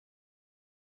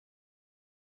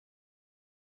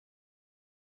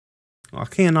 I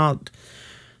cannot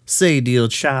say, dear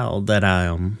child, that I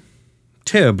am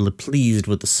terribly pleased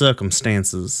with the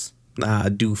circumstances I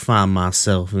do find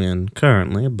myself in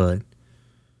currently, but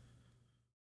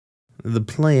the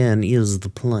plan is the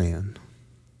plan.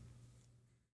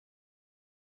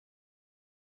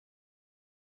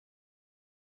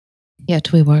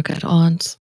 Yet we work at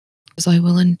odds, as I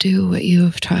will undo what you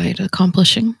have tried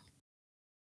accomplishing.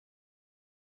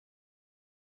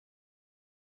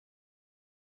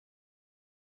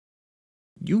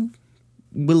 You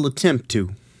will attempt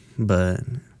to, but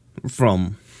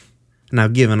now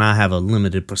given I have a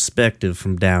limited perspective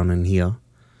from down in here,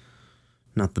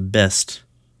 not the best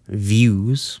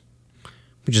views,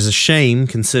 which is a shame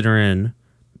considering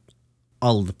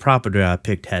all of the property I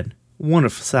picked had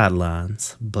wonderful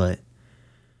sidelines, but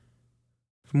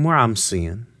from where I'm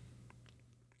seeing,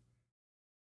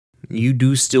 you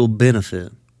do still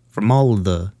benefit from all of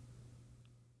the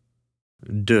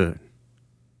dirt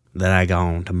that I got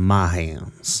onto my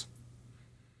hands.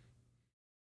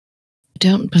 I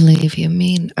don't believe you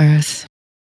mean earth.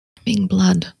 I mean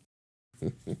blood.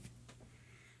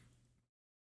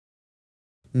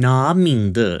 No, I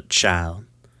mean dirt, child.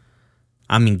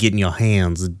 I mean getting your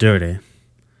hands dirty.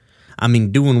 I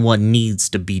mean doing what needs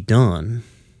to be done.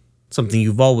 Something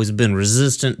you've always been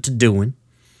resistant to doing,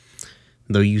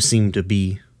 though you seem to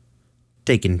be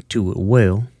taking to it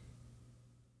well.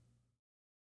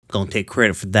 Gonna take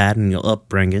credit for that in your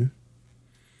upbringing.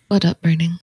 What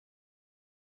upbringing?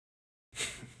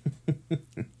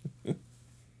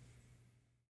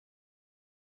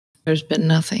 There's been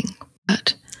nothing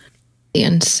but the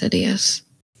insidious,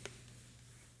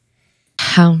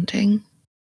 hounding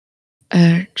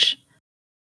urge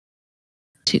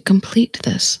to complete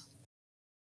this.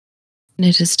 And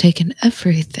it has taken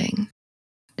everything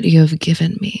that you have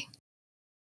given me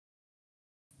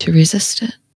to resist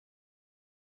it.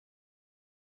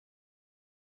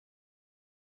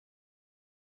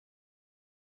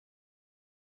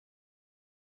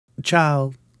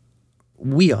 Child,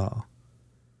 we are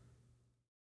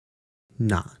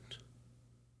not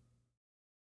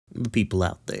the people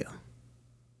out there.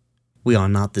 We are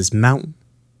not this mountain.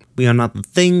 We are not the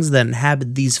things that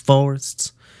inhabit these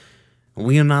forests.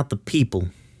 We are not the people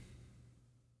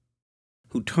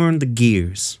who turn the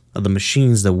gears of the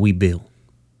machines that we build.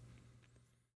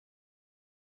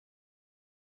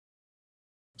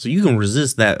 So you can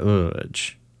resist that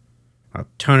urge or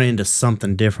turn it into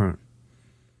something different.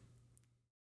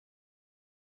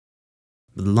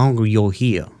 But the longer you're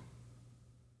here,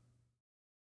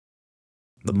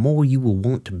 the more you will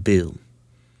want to build.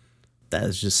 That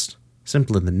is just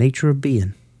simply the nature of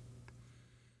being.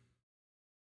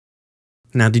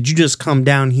 Now, did you just come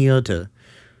down here to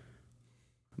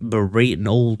berate an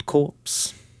old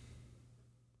corpse?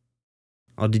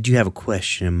 Or did you have a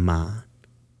question in mind?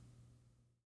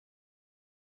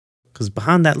 Because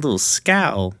behind that little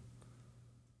scowl,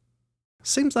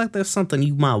 seems like there's something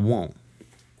you might want.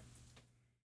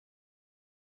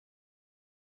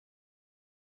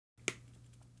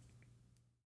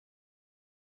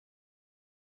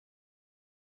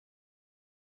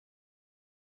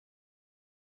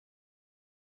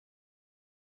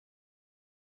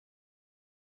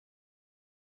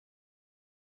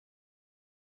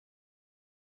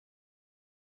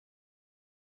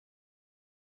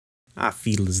 I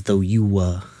feel as though you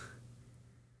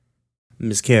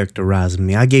mischaracterizing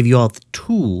me. I gave you all the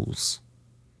tools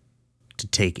to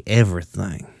take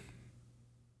everything.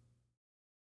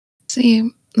 See,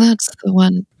 that's the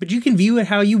one. But you can view it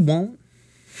how you want.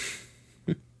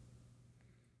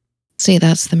 See,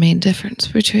 that's the main difference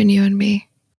between you and me.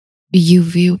 You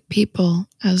view people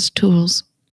as tools.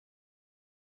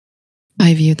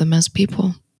 I view them as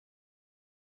people.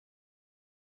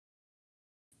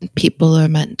 People are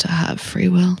meant to have free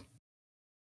will.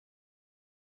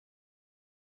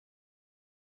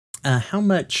 How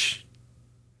much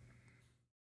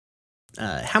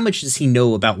does he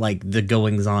know about like the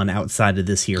goings on outside of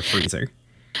this here freezer?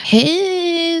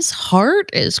 His heart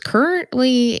is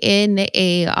currently in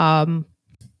a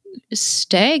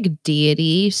stag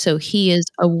deity, so he is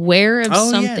aware of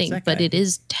something, but it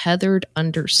is tethered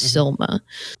under Silma.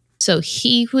 So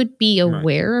he would be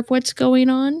aware of what's going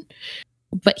on,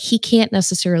 but he can't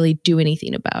necessarily do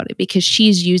anything about it because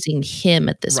she's using him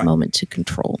at this moment to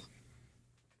control.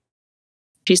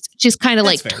 She's kind of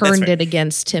like turned it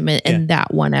against him in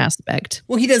that one aspect.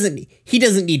 Well, he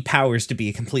doesn't need powers to be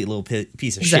a complete little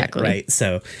piece of shit, right?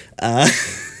 So,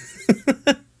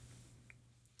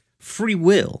 free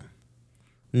will,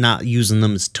 not using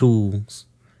them as tools.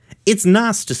 It's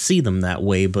nice to see them that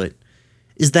way, but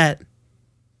is that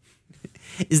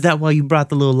why you brought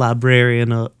the little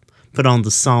librarian up? Put on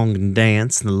the song and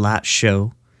dance and the light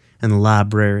show in the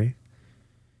library.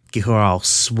 Get her all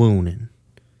swooning.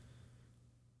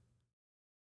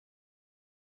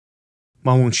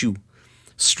 Why won't you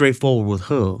straightforward with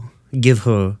her? Give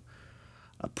her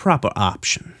a proper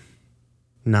option.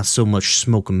 Not so much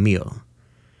smoke and mirror.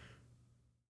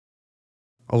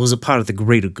 Or is it part of the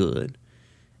greater good?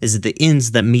 Is it the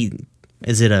ends that meet?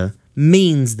 Is it a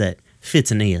means that fits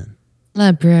an end?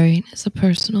 Librarian is a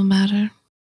personal matter.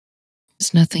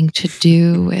 It's nothing to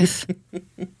do with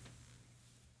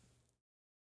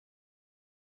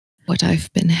what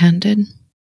I've been handed.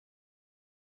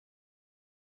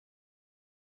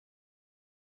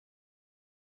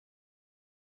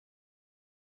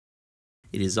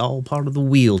 It is all part of the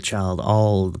wheel, child,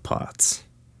 all of the parts.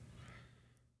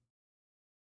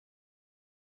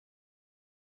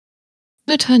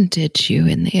 What undid you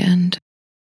in the end?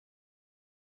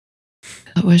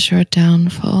 What was your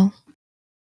downfall?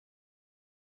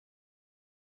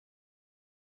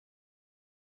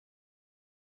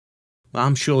 Well,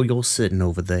 I'm sure you're sitting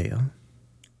over there.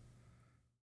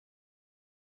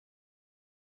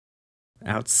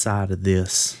 Outside of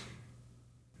this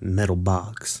metal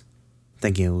box,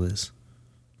 thinking it was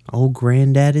old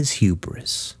Granddaddy's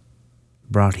hubris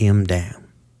brought him down.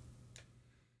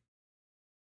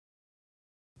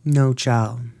 No,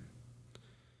 child.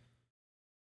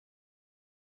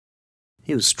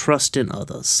 He was trusting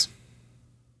others.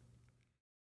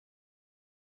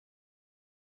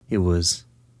 It was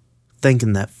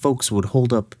thinking that folks would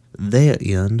hold up their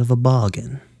end of a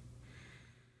bargain.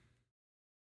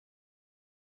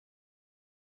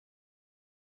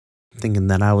 Thinking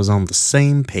that I was on the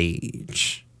same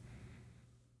page.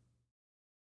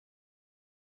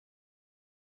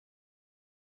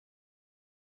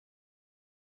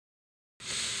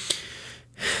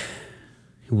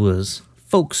 It was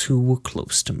folks who were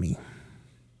close to me.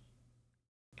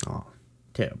 Oh,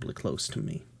 terribly close to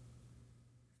me.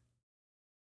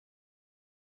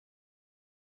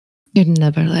 You'd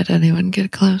never let anyone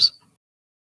get close.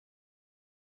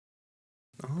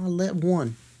 I let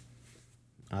one.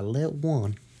 I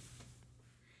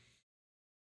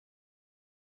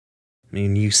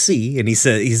mean, you see, and he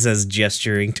says,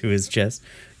 gesturing to his chest,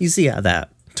 you see how that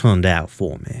turned out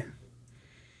for me.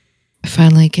 I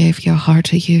finally gave your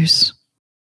heart a use.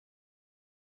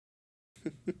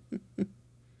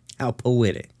 How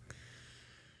poetic.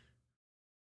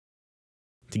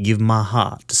 To give my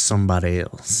heart to somebody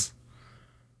else.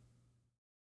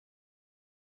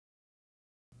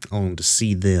 Only to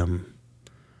see them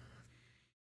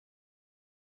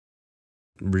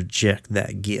reject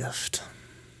that gift.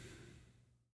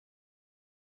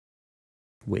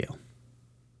 Well.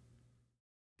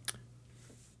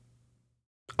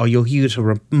 Are you here to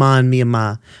remind me of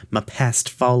my past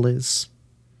follies?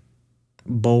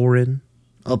 Boring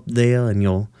up there in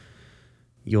your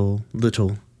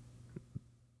little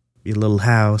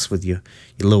house with your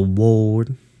little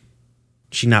ward?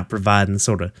 She not providing the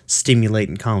sort of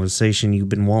stimulating conversation you've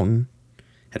been wanting?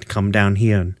 Had to come down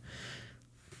here and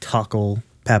tackle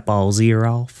Papaw's ear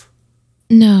off?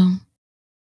 No.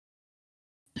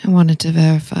 I wanted to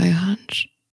verify a hunch.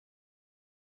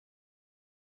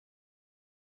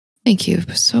 Thank you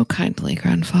so kindly,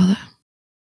 Grandfather.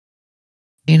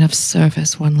 Being of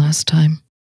service one last time.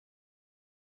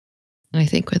 And I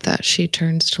think with that, she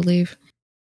turns to leave.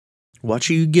 What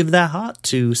you give that heart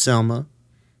to, Selma?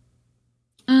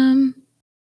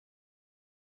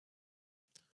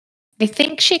 I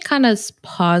think she kind of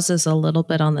pauses a little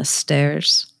bit on the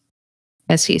stairs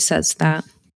as he says that.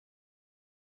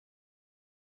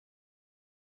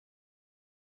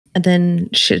 And then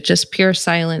she just pure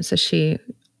silence as she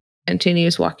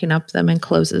continues walking up them and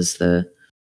closes the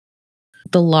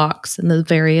locks and the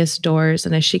various doors.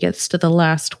 And as she gets to the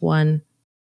last one,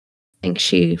 I think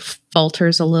she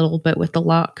falters a little bit with the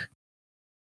lock.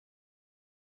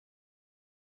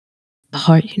 The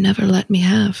heart you never let me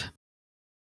have.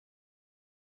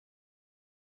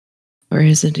 Or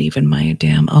is it even my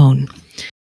damn own?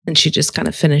 And she just kind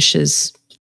of finishes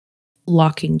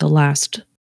locking the last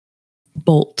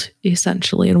bolt,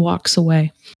 essentially, and walks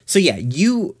away. So yeah,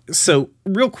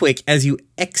 real quick, as you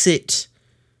exit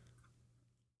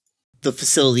the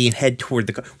facility and head toward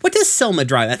the car, what does Selma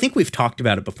drive? I think we've talked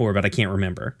about it before, but I can't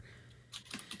remember.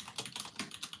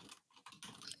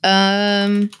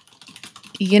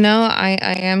 I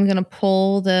am going to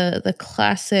pull the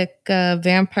classic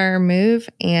vampire move,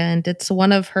 and it's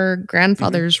one of her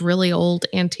grandfather's really old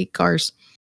antique cars.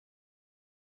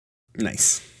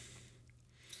 Nice.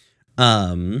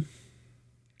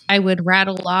 I would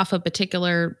rattle off a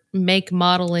particular make,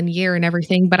 model, and year and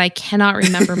everything, but I cannot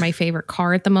remember my favorite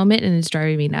car at the moment, and it's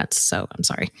driving me nuts, so I'm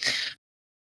sorry.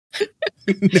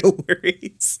 No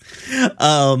worries.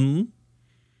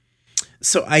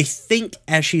 So I think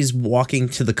as she's walking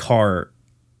to the car,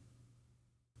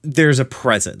 there's a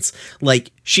presence.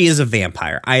 Like, she is a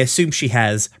vampire. I assume she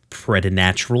has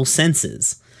preternatural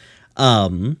senses.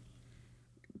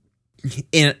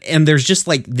 and there's just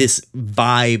like this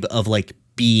vibe of like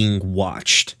being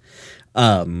watched,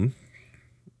 and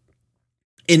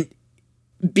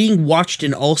being watched,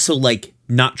 and also like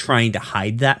not trying to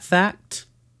hide that fact,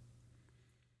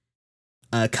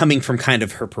 coming from kind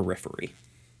of her periphery.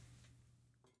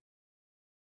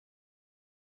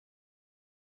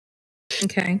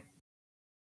 Okay.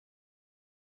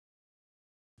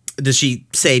 Does she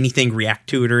say anything, react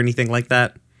to it, or anything like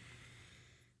that?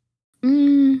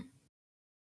 I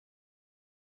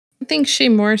think she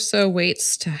more so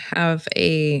waits to have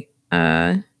a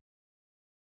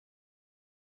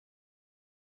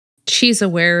she's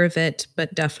aware of it,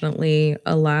 but definitely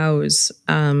allows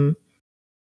him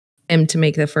to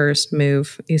make the first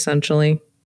move, essentially.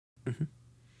 Mm-hmm.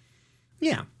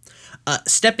 Yeah.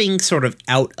 Stepping sort of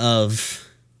out of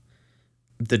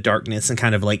the darkness and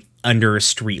kind of like under a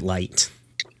street light.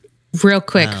 Real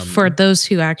quick, for those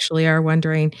who actually are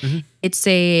wondering, it's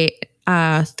a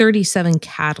 37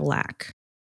 Cadillac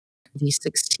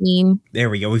V16. There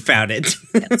we go. We found it.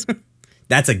 Yes.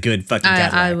 That's a good fucking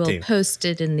Cadillac, I will too. post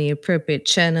it in the appropriate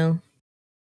channel.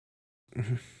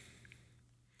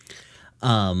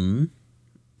 But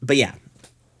yeah,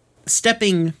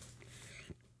 stepping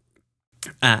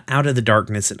out of the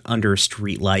darkness and under a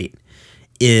street light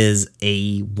is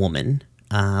a woman,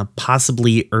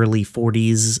 possibly early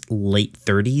 40s, late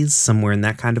 30s, somewhere in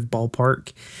that kind of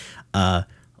ballpark.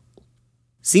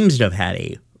 Seems to have had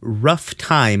a rough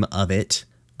time of it.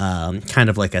 Kind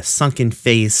of like a sunken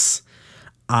face,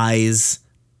 eyes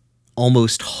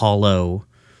almost hollow,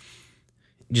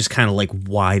 just kind of like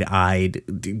wide-eyed,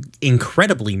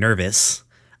 incredibly nervous,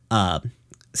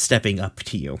 stepping up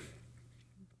to you.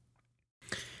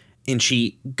 And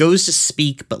she goes to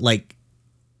speak, but like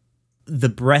the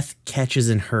breath catches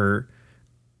in her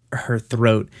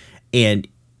throat, and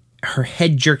her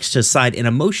head jerks to the side in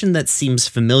a motion that seems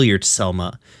familiar to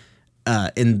Selma,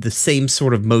 in the same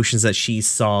sort of motions that she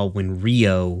saw when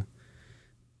Rio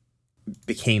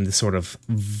became the sort of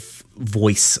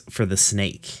voice for the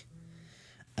snake.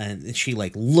 And she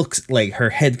like looks, like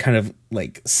her head kind of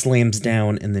like slams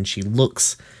down, and then she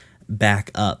looks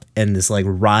back up, and this like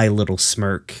wry little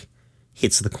smirk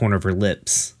hits the corner of her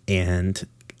lips, and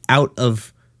out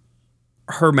of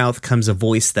her mouth comes a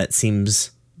voice that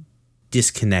seems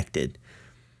disconnected.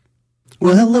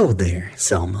 Well, hello there,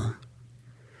 Selma.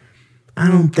 I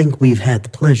don't think we've had the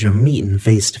pleasure of meeting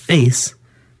face to face.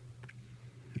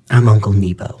 I'm Uncle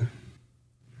Nebo.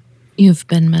 You've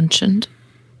been mentioned.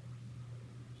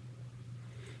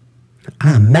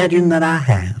 I imagine that I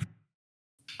have.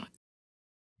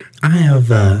 I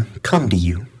have come to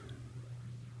you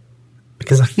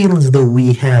because I feel as though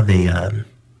we have a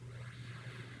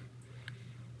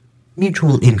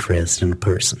mutual interest in a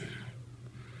person.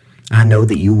 I know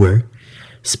that you were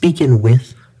speaking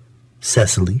with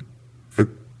Cecily for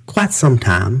quite some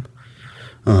time,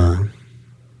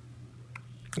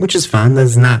 which is fine.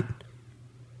 That's not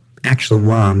actually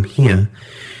why I'm here.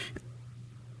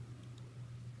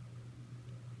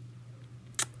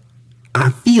 I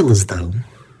feel as though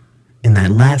in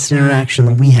that last interaction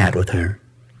that we had with her,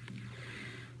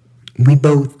 we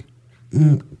both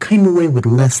came away with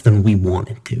less than we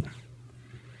wanted to.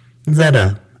 Is that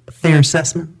a fair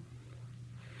assessment?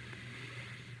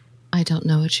 I don't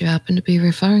know what you happen to be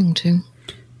referring to.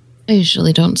 I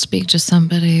usually don't speak to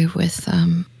somebody with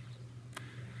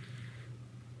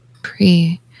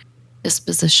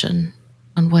predisposition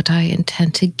on what I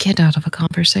intend to get out of a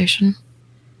conversation.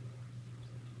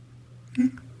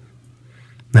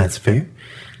 That's fair.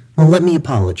 Well, let me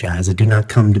apologize. I do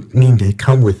not mean to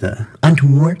come with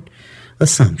untoward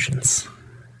assumptions.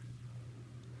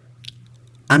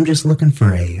 I'm just looking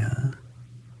for a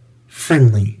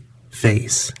friendly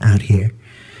face out here.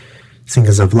 Seeing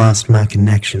as I've lost my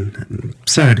connection, I'm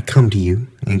sorry to come to you,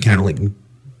 and kind of like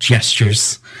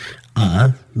gestures.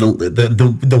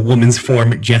 The woman's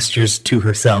form gestures to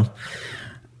herself.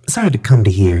 Sorry to come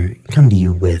to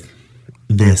you with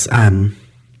this. I'm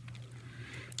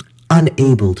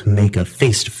unable to make a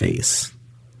face-to-face,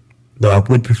 though I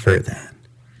would prefer that.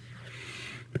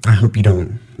 I hope you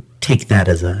don't take that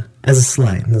as a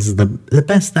slight. This is the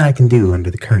best that I can do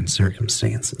under the current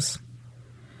circumstances.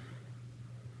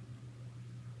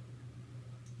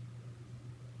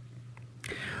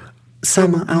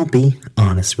 Selma, I'll be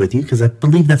honest with you, because I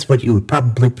believe that's what you would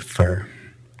probably prefer.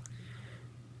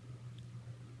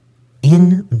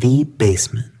 In the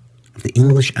basement of the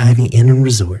English Ivy Inn and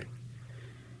Resort,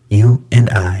 you and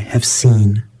I have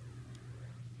seen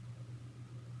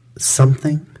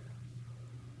something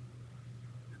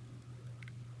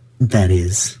that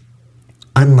is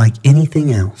unlike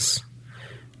anything else.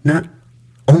 Not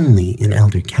only in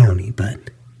Elder County, but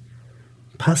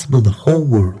possible the whole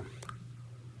world.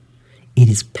 It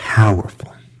is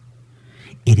powerful.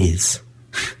 It is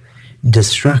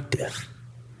destructive.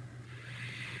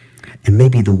 And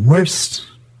maybe the worst,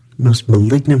 most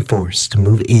malignant force to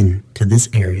move into this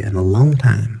area in a long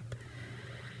time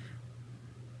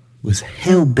was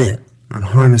hell-bent on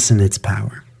harnessing its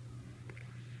power.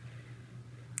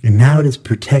 And now it is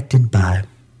protected by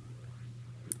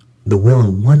the will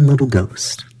of one little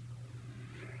ghost.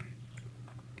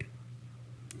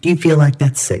 Do you feel like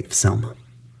that's safe, Selma?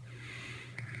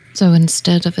 So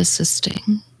instead of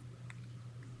assisting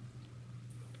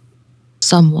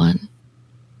someone,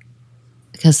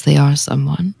 because they are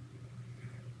someone,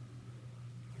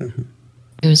 who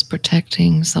is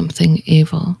protecting something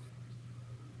evil,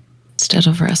 instead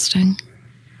of resting,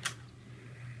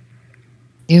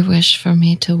 you wish for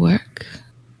me to work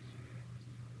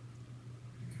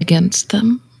against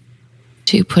them,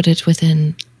 to put it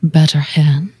within better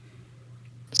hand,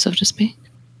 so to speak.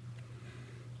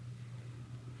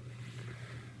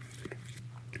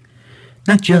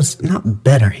 Not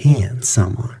better hands,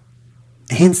 Selma.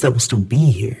 Hands that will still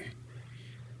be here.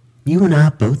 You and I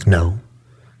both know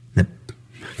that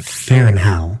Fair and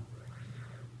Hal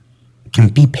can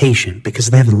be patient because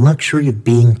they have the luxury of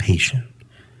being patient.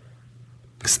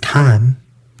 Because time,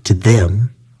 to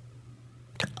them,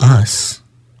 to us,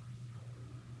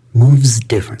 moves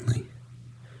differently.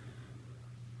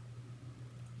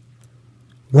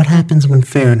 What happens when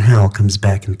Fair and Hal comes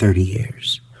back in 30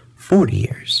 years, 40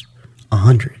 years,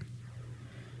 100?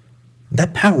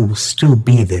 That power will still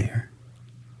be there.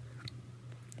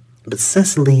 But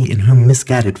Cecily and her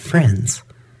misguided friends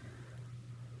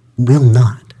will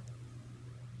not.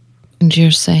 And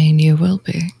you're saying you will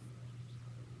be?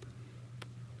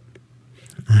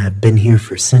 I've been here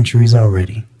for centuries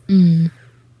already. I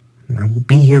will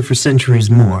be here for centuries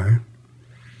more.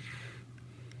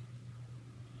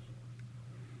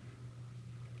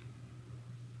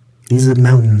 These are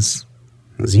mountains,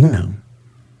 as you know,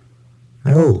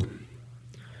 they're old.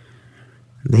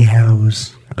 They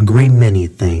house a great many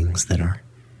things that are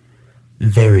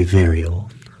very, very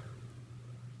old.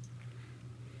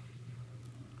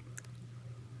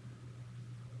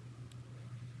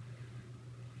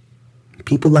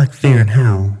 People like Fair and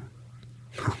Hal,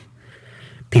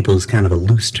 people is kind of a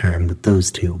loose term with those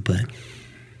two, but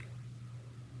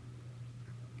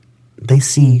they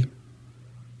see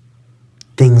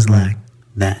things like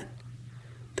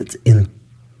that's in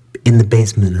the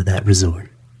basement of that resort.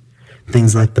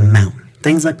 Things like the mountain,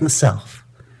 things like myself.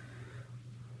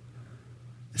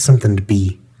 Something to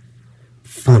be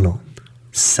funneled,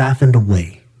 siphoned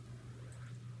away.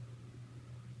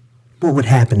 What would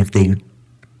happen if they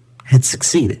had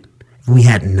succeeded? If we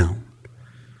hadn't known?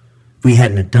 If we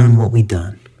hadn't have done what we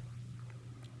done?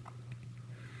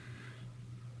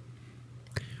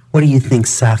 What do you think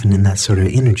siphoning that sort of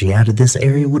energy out of this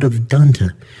area would have done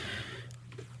to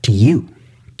you,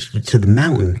 to the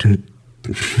mountain, to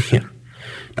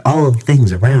all of the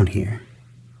things around here?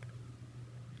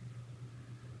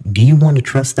 Do you want to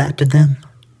trust that to them?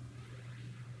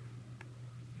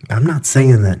 I'm not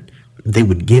saying that they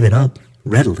would give it up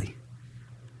readily.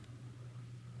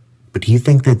 But do you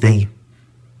think that they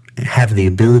have the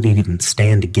ability to even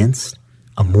stand against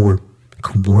a more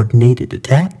coordinated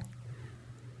attack?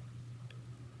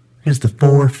 There's the 4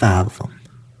 or 5 of them.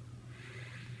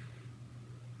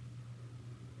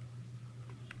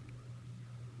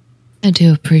 I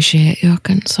do appreciate your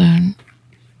concern.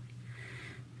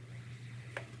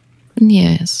 And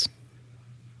yes,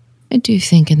 I do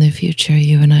think in the future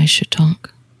you and I should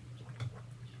talk.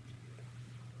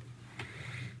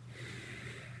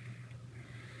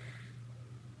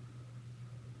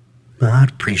 Well, I'd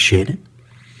appreciate it.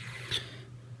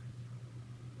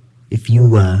 If you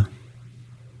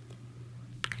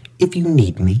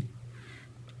need me.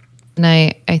 And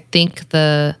I think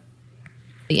the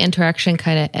interaction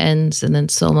kind of ends, and then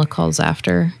Selma calls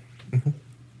after.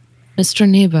 Mr.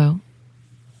 Nebo.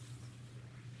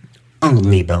 Uncle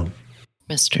Nebo.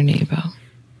 Mr. Nebo.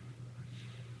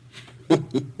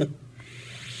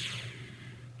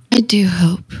 I do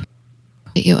hope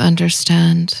that you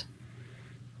understand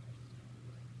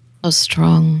how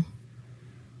strong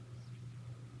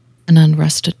an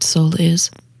unrested soul is.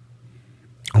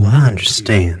 Oh, I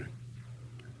understand,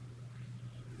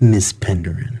 Miss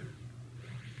Penderin.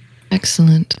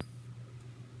 Excellent.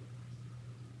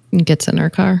 And gets in her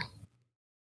car.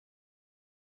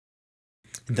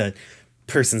 The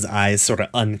person's eyes sort of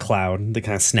uncloud. They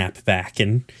kind of snap back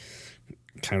and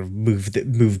kind of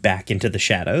move back into the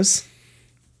shadows.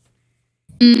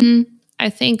 I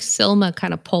think Silma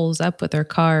kind of pulls up with her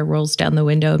car, rolls down the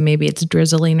window. Maybe it's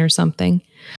drizzling or something.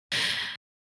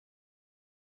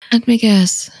 Let me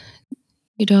guess.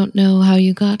 You don't know how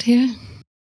you got here?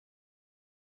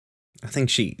 I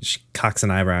think she cocks an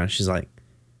eyebrow and she's like,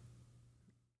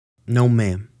 "No,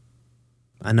 ma'am.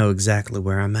 I know exactly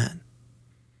where I'm at."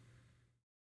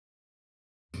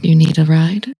 You need a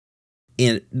ride?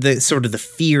 And the sort of the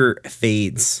fear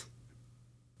fades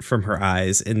from her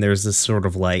eyes, and there's this sort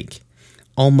of like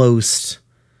almost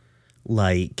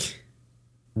like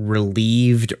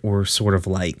relieved or sort of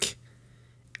like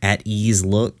at ease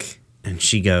look, and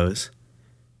she goes,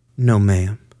 "No,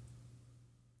 ma'am.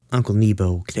 Uncle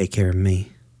Nebo will take care of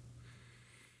me."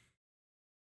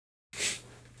 Of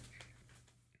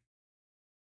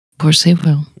course he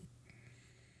will.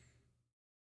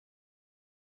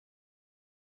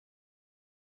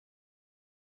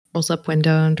 Rolls up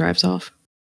window and drives off.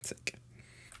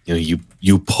 You know,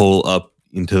 you pull up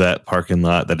into that parking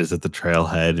lot that is at the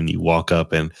trailhead, and you walk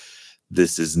up, and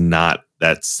this is not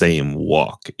that same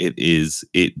walk.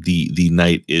 The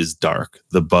night is dark.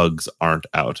 The bugs aren't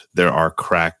out. There are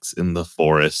cracks in the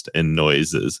forest and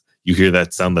noises. You hear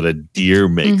that sound that a deer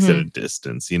makes at a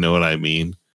distance. You know what I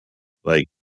mean? Like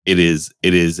it is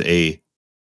a,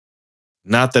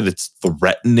 not that it's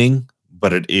threatening,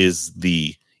 but it is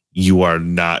you are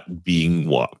not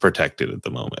being protected at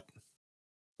the moment.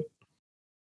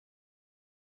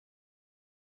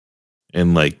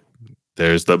 And like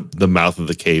there's the mouth of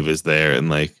the cave is there, and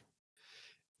like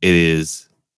it is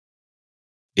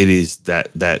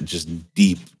that just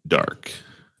deep dark.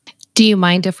 Do you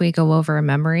mind if we go over a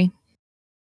memory?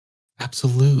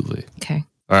 Absolutely. Okay.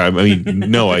 I mean,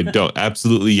 no, I don't.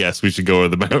 Absolutely, yes. We should go over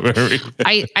the memory.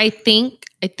 I think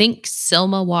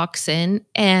Silma walks in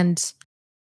and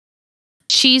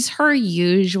she's her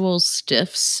usual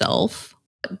stiff self.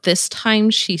 But this time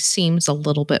she seems a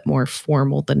little bit more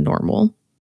formal than normal.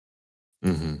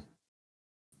 Mm-hmm.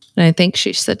 And I think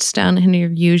she sits down in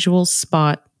her usual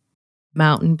spot,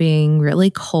 mountain being really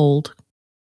cold.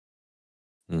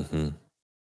 Mm-hmm.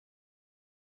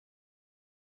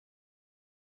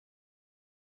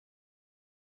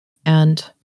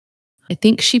 And I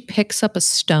think she picks up a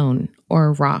stone or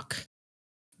a rock.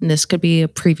 And this could be a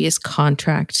previous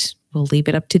contract. We'll leave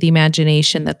it up to the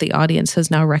imagination that the audience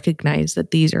has now recognized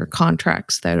that these are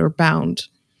contracts that are bound,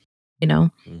 you know?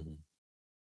 Mm-hmm.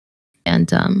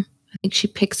 And I think she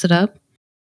picks it up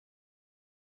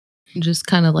and just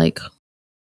kind of like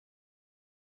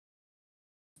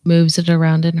moves it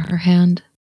around in her hand.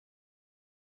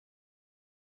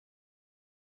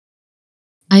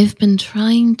 I've been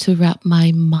trying to wrap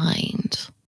my mind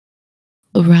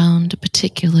around a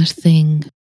particular thing.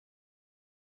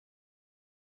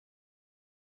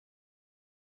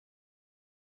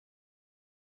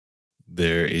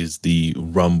 There is the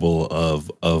rumble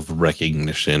of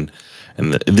recognition,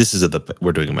 and this is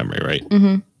we're doing a memory, right?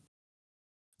 Mm-hmm.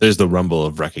 There's the rumble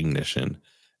of recognition,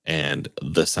 and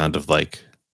the sound of like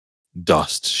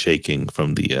dust shaking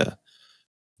from the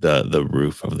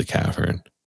roof of the cavern,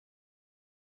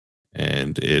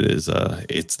 and it is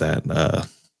it's that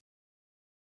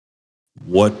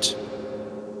what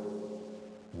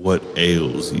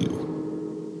ails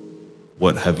you?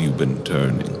 What have you been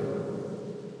turning?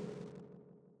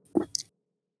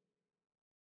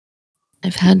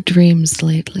 I've had dreams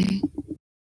lately,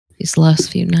 these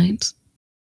last few nights.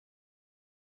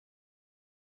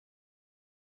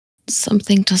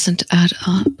 Something doesn't add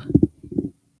up.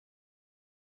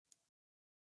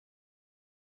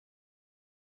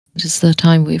 It is the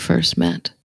time we first met.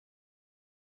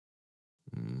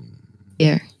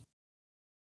 Here.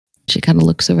 She kind of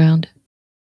looks around.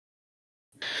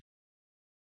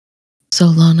 So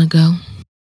long ago.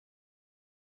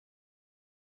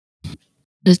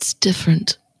 It's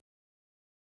different.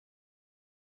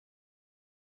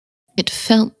 It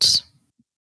felt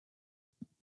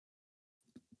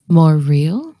more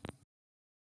real.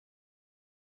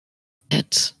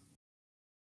 It's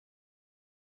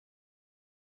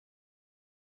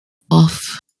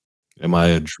off. Am I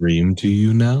a dream to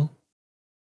you now?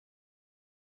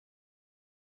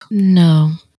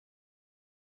 No.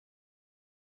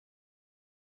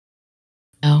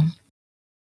 No.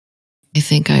 I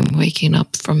think I'm waking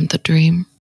up from the dream.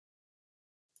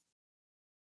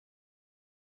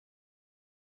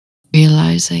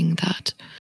 Realizing that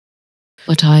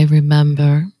what I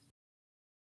remember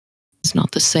is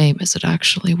not the same as it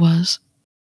actually was.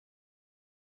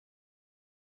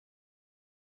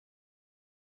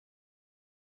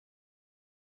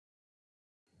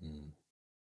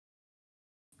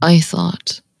 I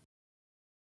thought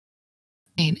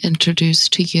being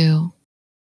introduced to you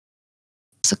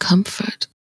as was a comfort.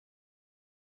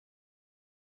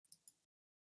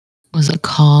 It was a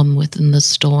calm within the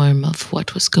storm of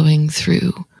what was going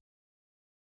through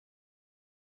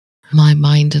my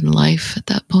mind and life at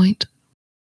that point.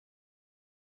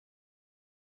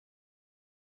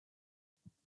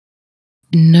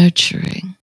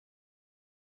 Nurturing.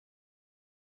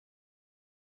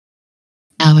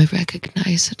 Now I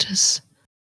recognize it as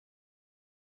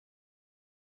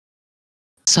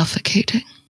suffocating,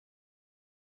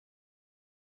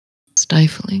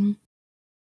 stifling.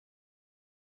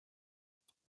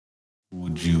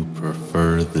 Would you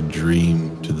prefer the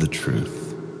dream to the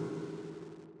truth?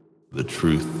 The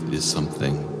truth is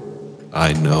something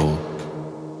I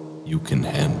know you can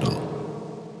handle.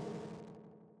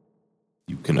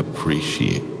 You can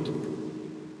appreciate.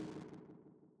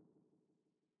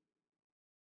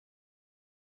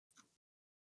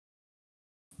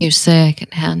 You say I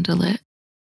can handle it.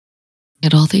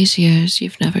 Yet all these years,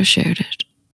 you've never shared it.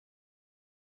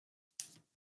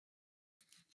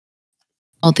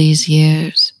 All these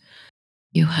years,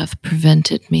 you have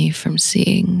prevented me from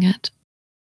seeing it.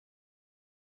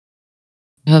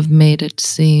 You have made it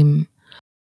seem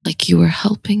like you were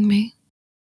helping me.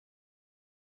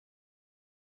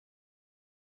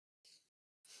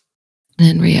 And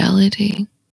in reality,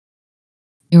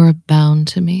 you are bound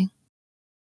to me.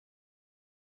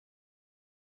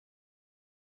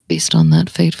 Based on that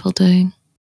fateful day.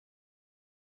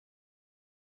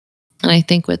 And I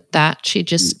think with that, she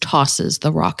just tosses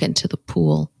the rock into the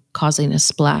pool, causing a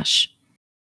splash.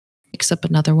 Picks up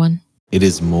another one. It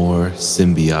is more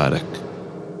symbiotic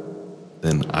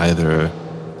than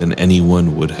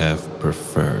anyone would have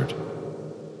preferred.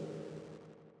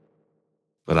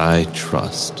 But I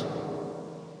trust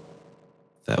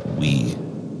that we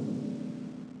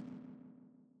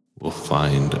will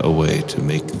find a way to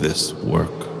make this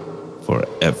work for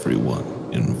everyone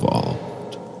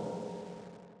involved.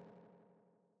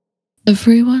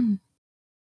 Everyone?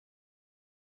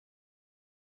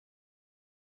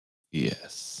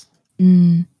 Yes.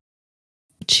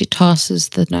 She tosses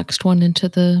the next one into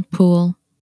the pool.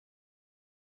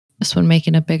 This one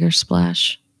making a bigger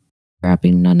splash.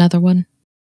 Grabbing another one.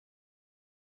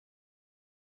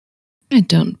 I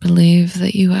don't believe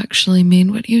that you actually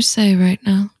mean what you say right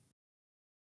now.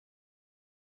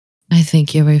 I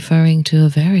think you're referring to a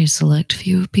very select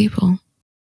few of people.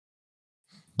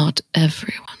 Not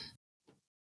everyone.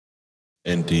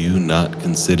 And do you not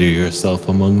consider yourself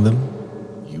among them?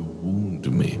 You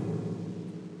wound me.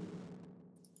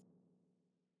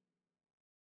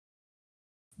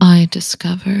 I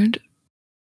discovered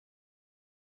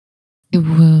a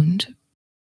wound.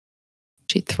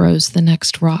 She throws the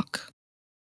next rock,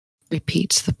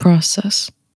 repeats the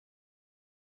process,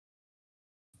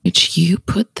 which you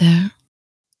put there.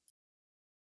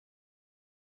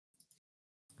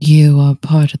 You are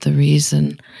part of the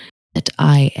reason that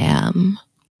I am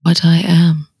what I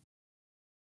am.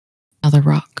 Another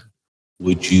rock.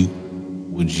 Would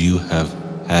you have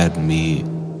had me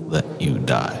let you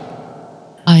die?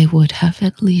 I would have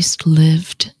at least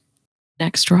lived.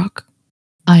 Next rock.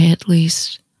 I at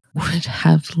least would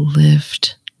have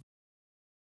lived.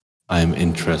 I'm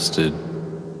interested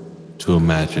to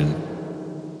imagine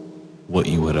what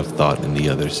you would have thought in the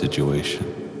other situation.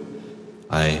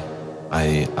 I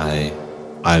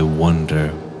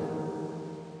wonder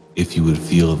if you would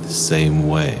feel the same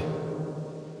way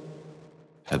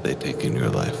had they taken your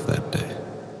life that day.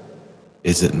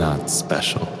 Is it not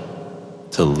special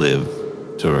to live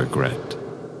to regret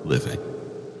living?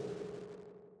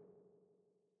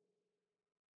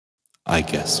 I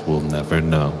guess we'll never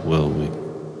know, will we?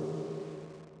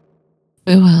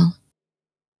 We will.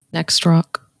 Next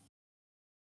rock.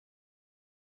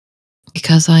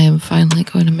 Because I am finally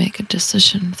going to make a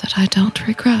decision that I don't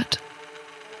regret.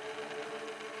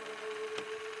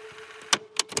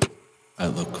 I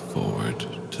look forward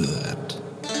to that.